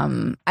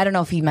 I don't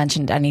know if he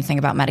mentioned anything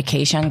about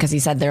medication because he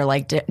said they're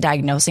like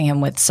diagnosing him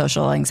with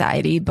social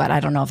anxiety, but I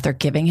don't know if they're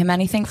giving him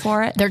anything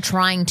for it. They're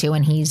trying to,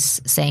 and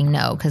he's saying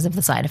no because of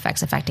the side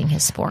effects affecting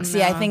his sport.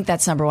 See, I think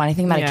that's number one. I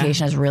think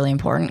medication is really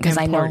important because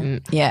I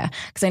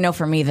know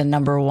for me, the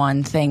number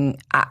one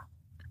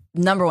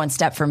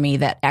step for me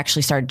that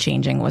actually started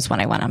changing was when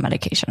I went on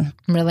medication.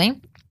 Really?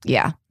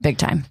 Yeah, big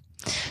time.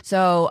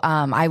 So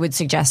I would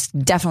suggest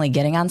definitely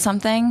getting on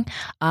something.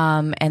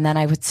 And then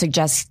I would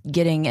suggest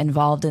getting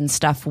involved in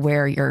stuff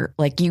where you're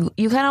like, you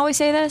can always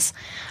say this.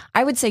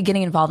 I would say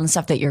getting involved in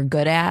stuff that you're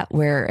good at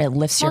where it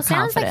lifts your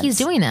confidence. Sounds like he's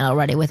doing that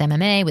already with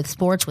MMA, with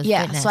sports, with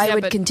fitness. So I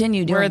would but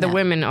continue doing Where are the that.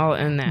 women all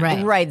in that?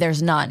 Right. Right.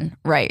 There's none.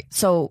 Right.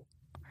 So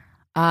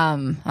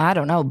I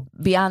don't know.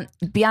 Beyond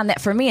that,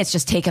 for me, it's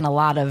just taken a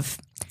lot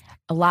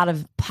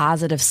of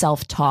positive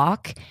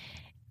self-talk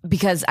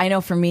because I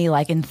know for me,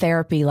 like in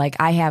therapy, like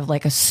I have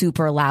like a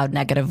super loud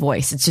negative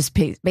voice. It's just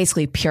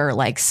basically pure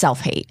like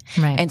self-hate.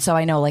 Right. And so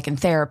I know like in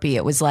therapy,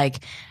 it was like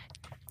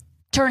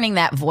turning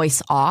that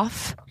voice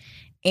off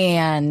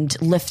and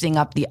lifting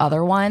up the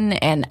other one.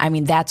 And I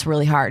mean, that's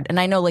really hard. And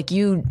I know like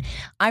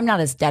I'm not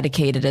as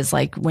dedicated as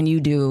like when you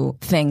do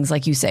things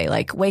like you say,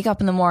 like wake up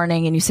in the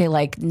morning and you say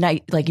like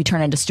night, like you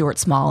turn into Stuart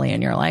Smalley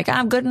and you're like,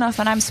 I'm good enough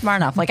and I'm smart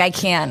enough. Like I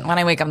can't, when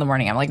I wake up in the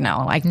morning, I'm like,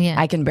 no, I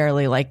can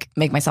barely like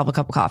make myself a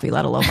cup of coffee,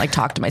 let alone like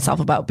talk to myself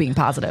about being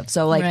positive.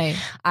 So like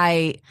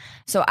I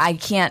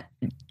can't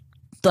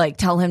like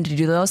tell him to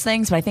do those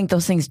things, but I think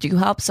those things do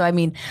help. So I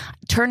mean,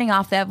 turning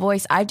off that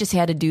voice, I've just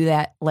had to do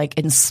that like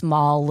in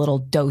small little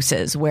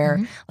doses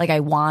where like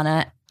I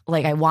wanna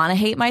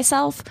hate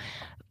myself,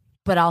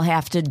 but I'll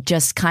have to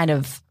just kind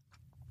of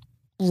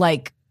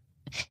like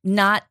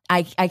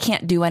I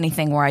can't do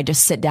anything where I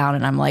just sit down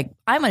and I'm like,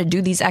 I'm gonna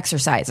do these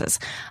exercises.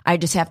 I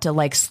just have to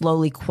like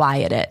slowly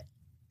quiet it.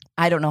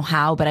 I don't know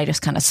how, but I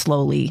just kind of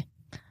slowly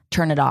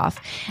turn it off.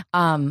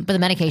 But the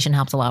medication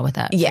helps a lot with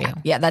that.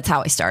 Yeah, that's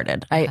how I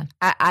started.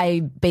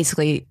 I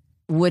basically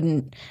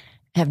wouldn't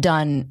have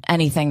done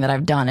anything that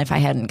I've done if I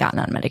hadn't gotten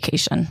on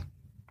medication.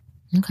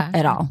 Okay.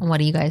 At all. And what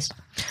do you guys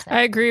say?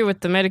 I agree with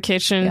the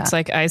medication. It's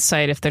like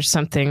eyesight. If there's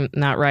something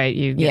not right,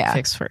 you get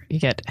fixed you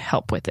get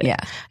help with it. Yeah.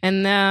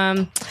 And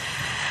I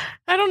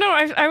don't know.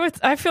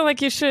 I feel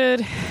like you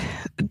should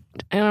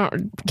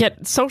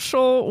get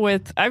social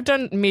with. I've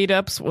done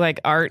meetups like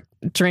art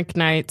drink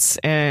nights,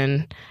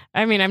 and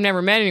I mean I've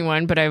never met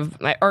anyone, but I've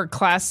art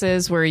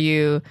classes where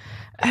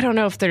I don't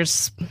know if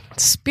there's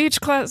speech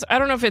class. I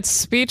don't know if it's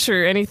speech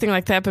or anything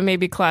like that, but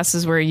maybe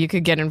classes where you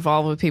could get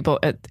involved with people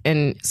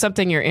in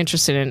something you're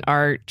interested in,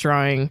 art,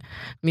 drawing,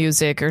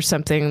 music, or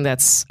something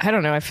that's, I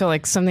don't know. I feel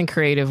like something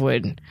creative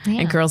would,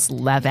 and girls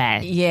love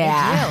it.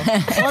 Yeah.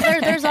 Well,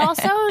 there's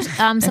also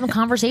some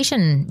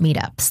conversation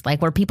meetups,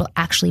 like where people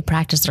actually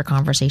practice their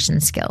conversation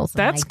skills.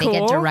 That's They get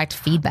cool. direct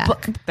feedback.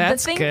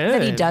 That's the thing good.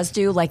 that he does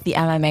do, like the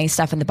MMA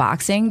stuff and the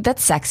boxing,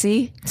 that's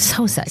sexy.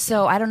 So sexy.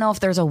 So I don't know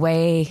if there's a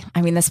way.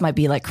 I mean, this might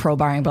be like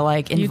crowbarring, but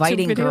like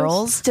inviting videos?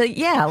 girls to,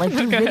 like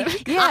do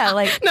like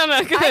No,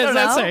 go ahead. I don't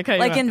know, Sorry, I cut you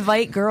like off.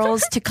 invite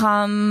girls to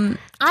come.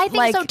 I think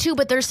like, so too,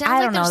 but there I sounds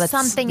like don't know. there's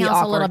That's something the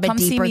else a little awkward. bit Come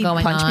see deeper me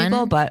going punch on.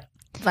 people, but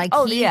Like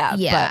but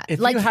If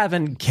like, you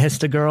haven't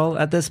kissed a girl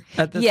at this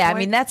point, I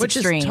mean, that's which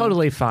extreme. is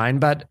totally fine,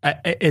 but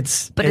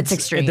it's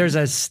extreme. There's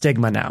a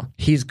stigma now.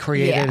 He's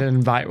created an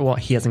environment. Well,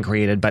 he hasn't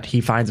created, but he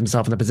finds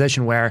himself in a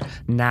position where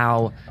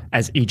now,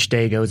 as each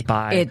day goes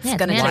by, it's going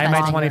to it's take why am I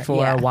longer.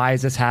 24? Yeah. Why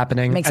is this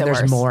happening? Makes and it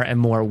there's worse. more and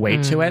more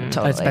weight to it,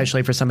 Totally.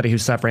 especially for somebody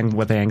who's suffering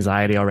with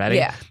anxiety already.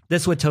 Yeah.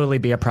 This would totally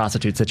be a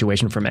prostitute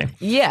situation for me.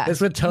 Yeah.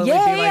 This would totally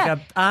Yeah, be yeah. like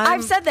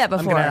I've said that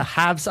before.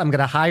 I'm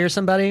gonna hire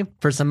somebody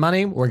for some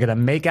money. We're gonna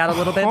make out a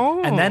little bit,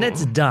 and then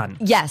it's done.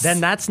 Yes. Then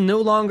that's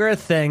no longer a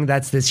thing.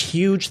 That's this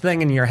huge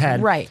thing in your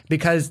head. Right.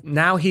 Because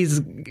now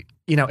he's,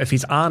 if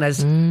he's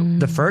honest,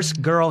 the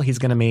first girl he's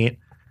gonna meet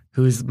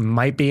who's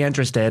might be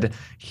interested,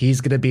 he's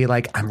gonna be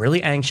like, I'm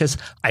really anxious.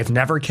 I've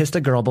never kissed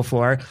a girl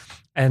before,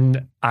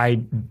 and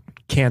I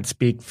can't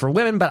speak for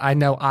women, but I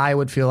know I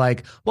would feel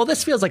like, well,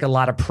 this feels like a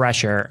lot of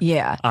pressure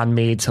on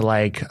me to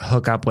like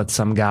hook up with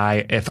some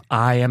guy if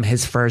I am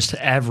his first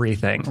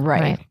everything.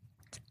 Right.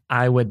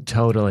 I would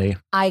totally.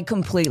 I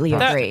completely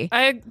agree.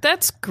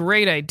 That's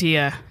great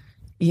idea.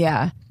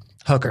 Yeah.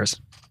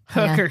 Hookers,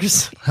 I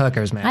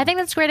man. think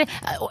that's great.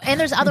 And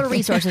there's other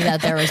resources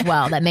out there as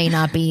well that may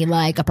not be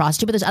like a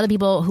prostitute, but there's other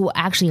people who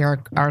actually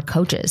are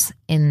coaches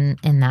in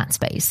that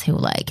space who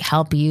like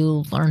help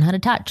you learn how to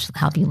touch,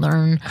 help you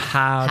learn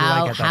How do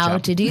I get that how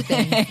job? to do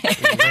things.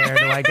 Where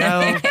do I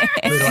go?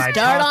 Who do I Start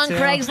talk on to?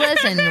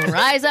 Craigslist and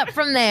rise up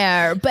from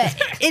there. But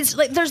it's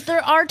like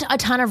there are a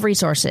ton of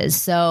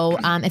resources. So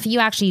if you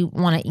actually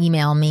want to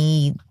email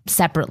me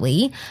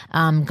separately,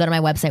 go to my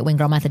website,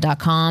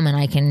 winggirlmethod.com, and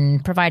I can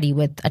provide you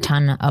with a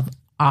ton of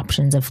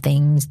options of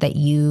things that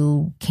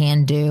you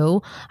can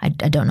do. I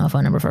don't know a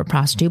phone number for a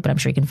prostitute, but I'm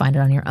sure you can find it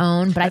on your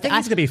own. But I think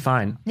he's gonna be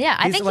fine. Yeah,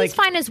 I think he's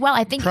fine as well.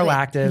 I think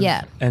proactive.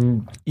 Yeah.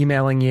 And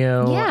emailing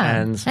you.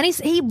 Yeah, And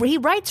he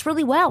writes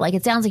really well. Like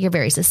it sounds like you're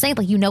very succinct.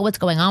 Like you know what's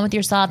going on with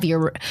yourself.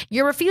 You're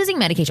refusing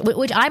medication,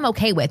 which I'm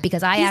okay with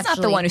because He's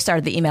not the one who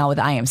started the email with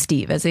I am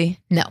Steve, is he?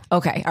 No.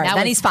 Okay. All right. That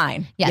Then was- he's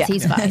fine. Yes, Yeah.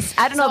 he's fine.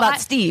 I don't know So about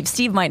Steve.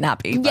 Steve might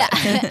not be. But.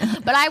 Yeah,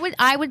 but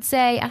I would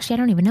say actually I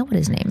don't even know what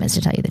his name is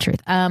to tell you the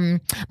truth.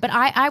 But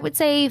I would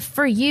say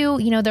for you,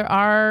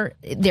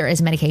 there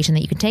is medication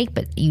that you can take,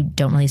 but you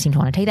don't really seem to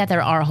want to take that.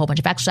 There are a whole bunch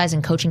of exercise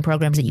and coaching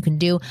programs that you can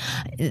do.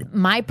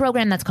 My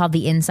program that's called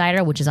The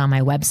Insider, which is on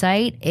my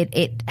website,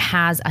 it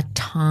has a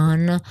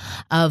ton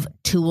of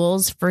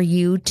tools for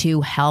you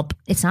to help.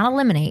 It's not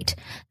eliminate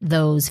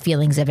those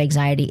feelings of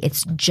anxiety.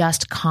 It's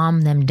just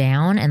calm them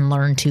down and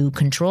learn to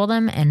control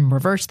them and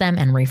reverse them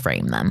and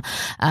reframe them.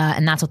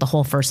 And that's what the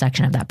whole first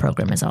section of that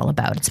program is all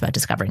about. It's about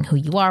discovering who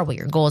you are, what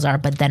your goals are,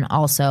 but then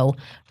also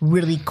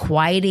really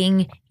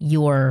quieting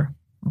your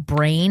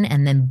brain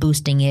and then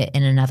boosting it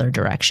in another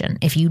direction.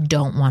 If you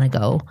don't want to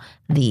go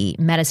the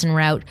medicine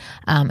route,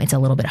 it's a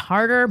little bit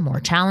harder, more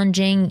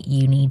challenging.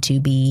 You need to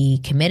be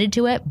committed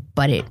to it,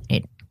 but it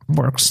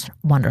works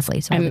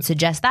wonderfully. So I would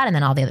suggest that, and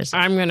then all the other stuff.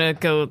 I'm going to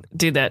go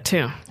do that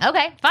too.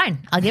 Okay, fine.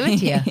 I'll give it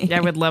to you. Yeah, I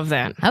would love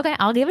that. Okay,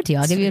 I'll give it to you.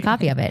 I'll give you a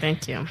copy of it.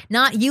 Thank you.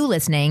 Not you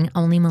listening,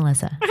 only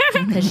Melissa,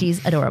 because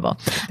she's adorable.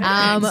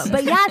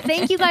 But yeah,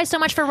 thank you guys so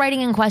much for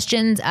writing in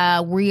questions.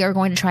 We are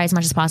going to try as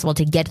much as possible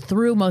to get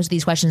through most of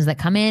these questions that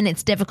come in.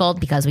 It's difficult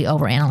because we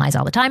overanalyze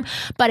all the time.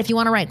 But if you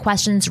want to write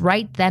questions,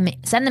 write them,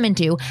 send them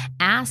into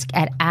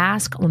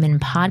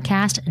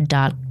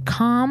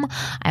ask@askwomenpodcast.com.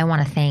 I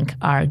want to thank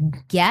our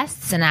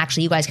guests, and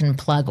actually you guys can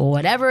plug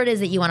whatever it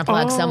is that you want to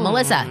plug. So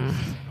Melissa,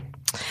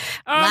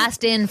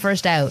 last in,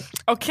 first out.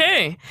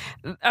 Okay.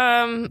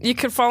 You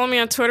can follow me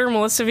on Twitter,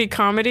 Melissa V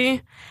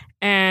Comedy,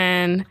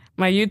 and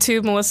my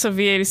YouTube, Melissa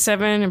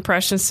V87,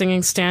 impression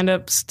singing,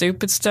 stand-up,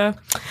 stupid stuff.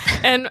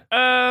 And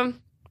I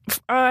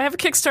have a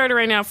Kickstarter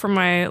right now for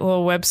my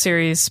little web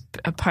series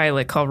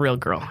pilot called Real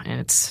Girl,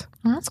 and it's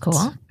that's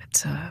cool.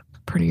 It's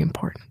pretty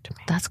important to me.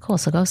 That's cool.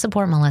 So go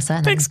support Melissa.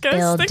 And Thanks, guys.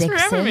 Bill Thanks for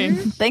having me.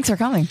 Thanks for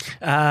coming.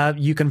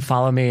 You can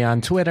follow me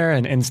on Twitter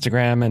and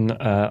Instagram and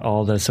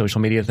all the social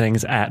media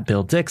things at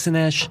Bill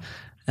Dixonish,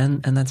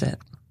 and that's it.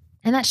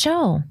 And that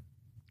show.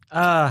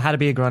 How to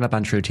Be a Grown Up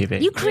on True TV.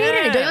 You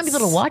created it. Don't you want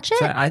people to watch it?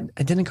 So I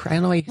didn't. I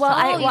don't know. Well,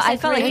 I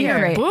felt like you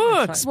created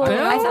Books, Well,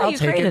 Bill. I thought I'll you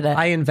take created it.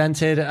 I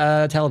invented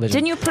television.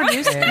 Didn't you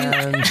produce it?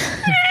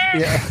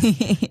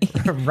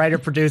 And, writer,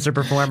 producer,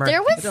 performer.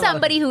 There was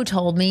somebody who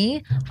told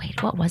me,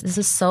 wait, what was this?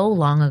 Is so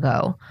long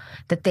ago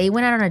that they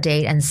went out on a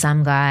date and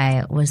some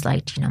guy was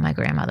like, "Do you know my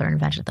grandmother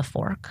invented the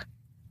fork?"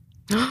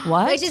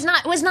 What? Which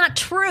was not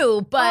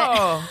true,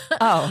 but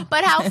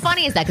but how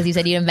funny is that? Because you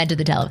said you invented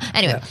the telephone.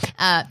 Anyway,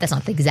 that's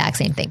not the exact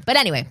same thing. But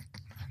anyway,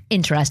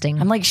 interesting.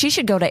 I'm like, she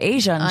should go to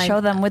Asia and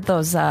show them with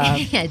those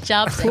yeah,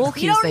 chopsticks. pool You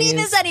cues don't they need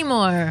use. this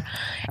anymore.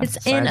 It's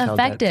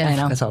ineffective. I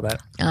know. I saw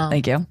that. Oh,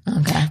 Thank you.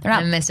 okay. They're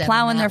I not missed out on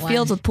plowing their that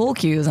fields one. with pool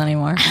cues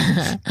anymore.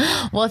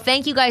 Well,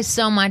 thank you guys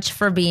so much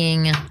for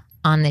being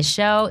on this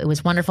show. It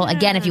was wonderful.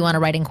 Again, if you want to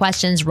write in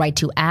questions, write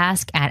to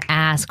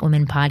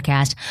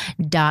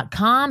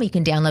ask@askwomenpodcast.com. You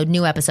can download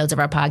new episodes of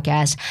our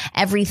podcast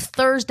every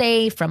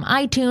Thursday from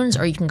iTunes,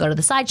 or you can go to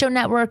the Sideshow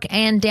Network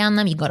and download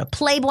them. You can go to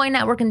Playboy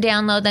Network and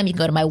download them. You can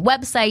go to my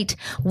website,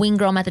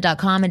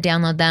 winggirlmethod.com, and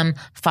download them.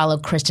 Follow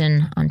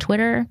Kristen on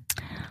Twitter.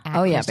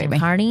 Oh, yeah, Kristen baby.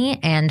 Hardy,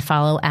 and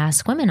follow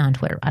Ask Women on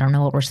Twitter. I don't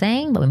know what we're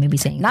saying, but we may be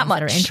saying Not things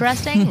that are much.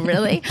 interesting.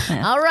 Really?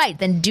 All right.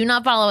 Then do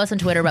not follow us on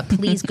Twitter, but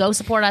please go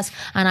support us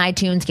on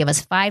iTunes. Give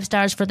us 5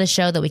 stars for the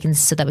show so that we can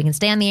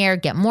stay on the air,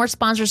 get more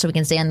sponsors so we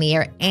can stay on the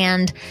air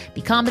and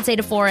be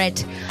compensated for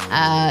it.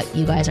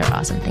 You guys are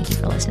awesome. Thank you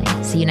for listening.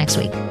 See you next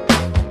week.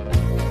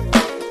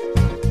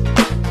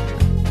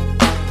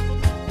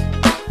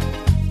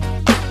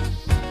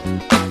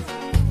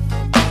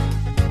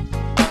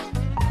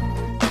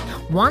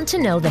 Want to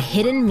know the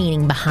hidden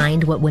meaning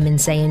behind what women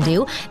say and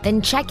do? Then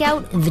check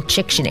out The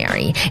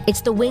Chictionary.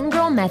 It's the Wing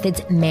Girl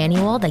Method's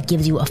manual that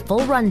gives you a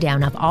full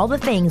rundown of all the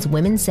things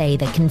women say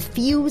that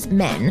confuse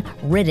men,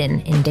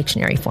 written in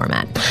dictionary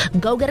format.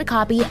 Go get a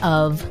copy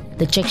of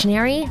The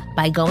Chictionary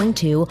by going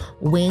to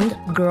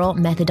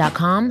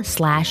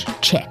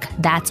winggirlmethod.com/chick.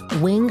 That's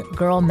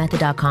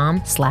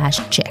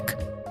winggirlmethod.com/chick.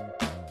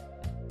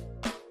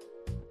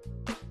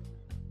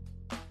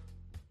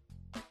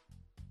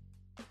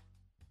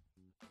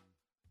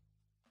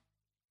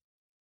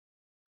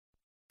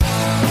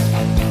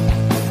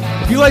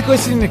 If you like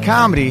listening to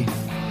comedy,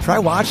 try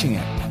watching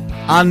it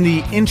on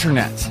the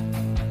internet.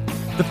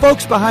 The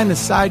folks behind the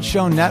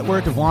Sideshow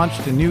Network have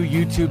launched a new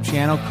YouTube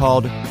channel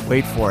called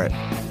Wait For It.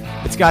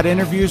 It's got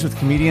interviews with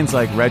comedians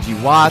like Reggie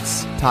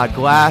Watts, Todd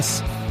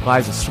Glass,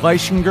 Liza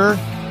Schlesinger.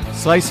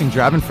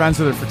 I've been friends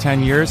with her for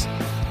 10 years.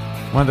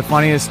 One of the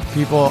funniest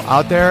people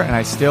out there, and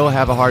I still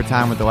have a hard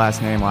time with the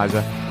last name,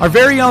 Liza. Our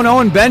very own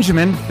Owen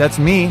Benjamin, that's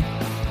me,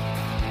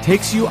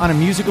 takes you on a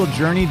musical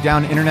journey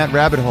down internet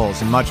rabbit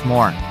holes and much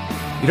more.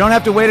 You don't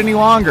have to wait any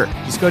longer.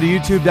 Just go to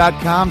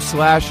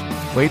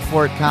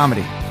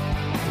youtube.com/waitforitcomedy.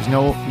 There's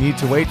no need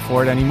to wait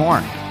for it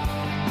anymore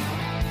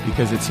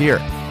because it's here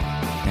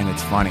and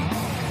it's funny.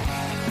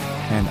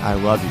 And I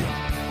love you.